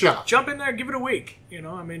Give it a shot. Jump in there, give it a week. You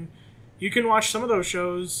know, I mean, you can watch some of those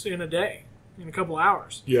shows in a day, in a couple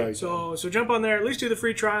hours. Yeah. You So jump on there. At least do the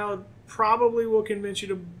free trial. It probably will convince you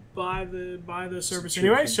to buy the service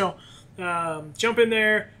anyway. So jump in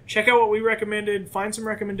there, check out what we recommended, find some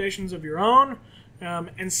recommendations of your own,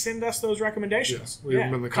 and send us those recommendations. Yeah, leave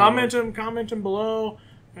them in the comment them below.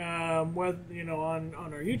 Whether on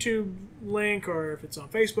our YouTube link or if it's on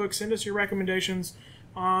Facebook, send us your recommendations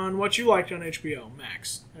on what you liked on HBO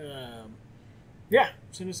Max.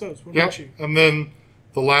 Send us those. What about you? And then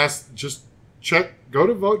the last, just go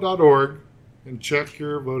to vote.org and check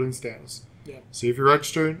your voting status. Yeah. See if you're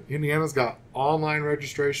registered. Indiana's got online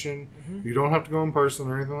registration. Mm-hmm. You don't have to go in person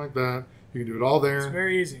or anything like that. You can do it all there. It's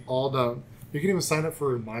very easy. All done. You can even sign up for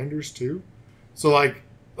reminders too. So like,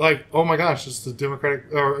 oh my gosh, it's the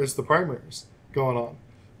Democratic, or it's the primaries going on.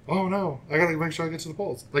 Oh no, I gotta make sure I get to the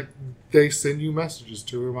polls. Like, they send you messages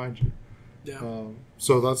to remind you. Yeah.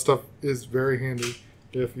 So that stuff is very handy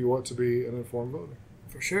if you want to be an informed voter.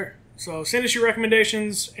 For sure. So send us your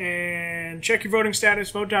recommendations and check your voting status,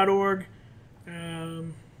 vote.org.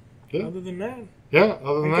 Yeah. Other than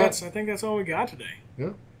that, I think that's all we got today.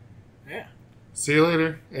 Yeah. Yeah. See you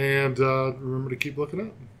later, and remember to keep looking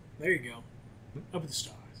up. There you go. Up at the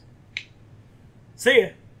stars. See ya.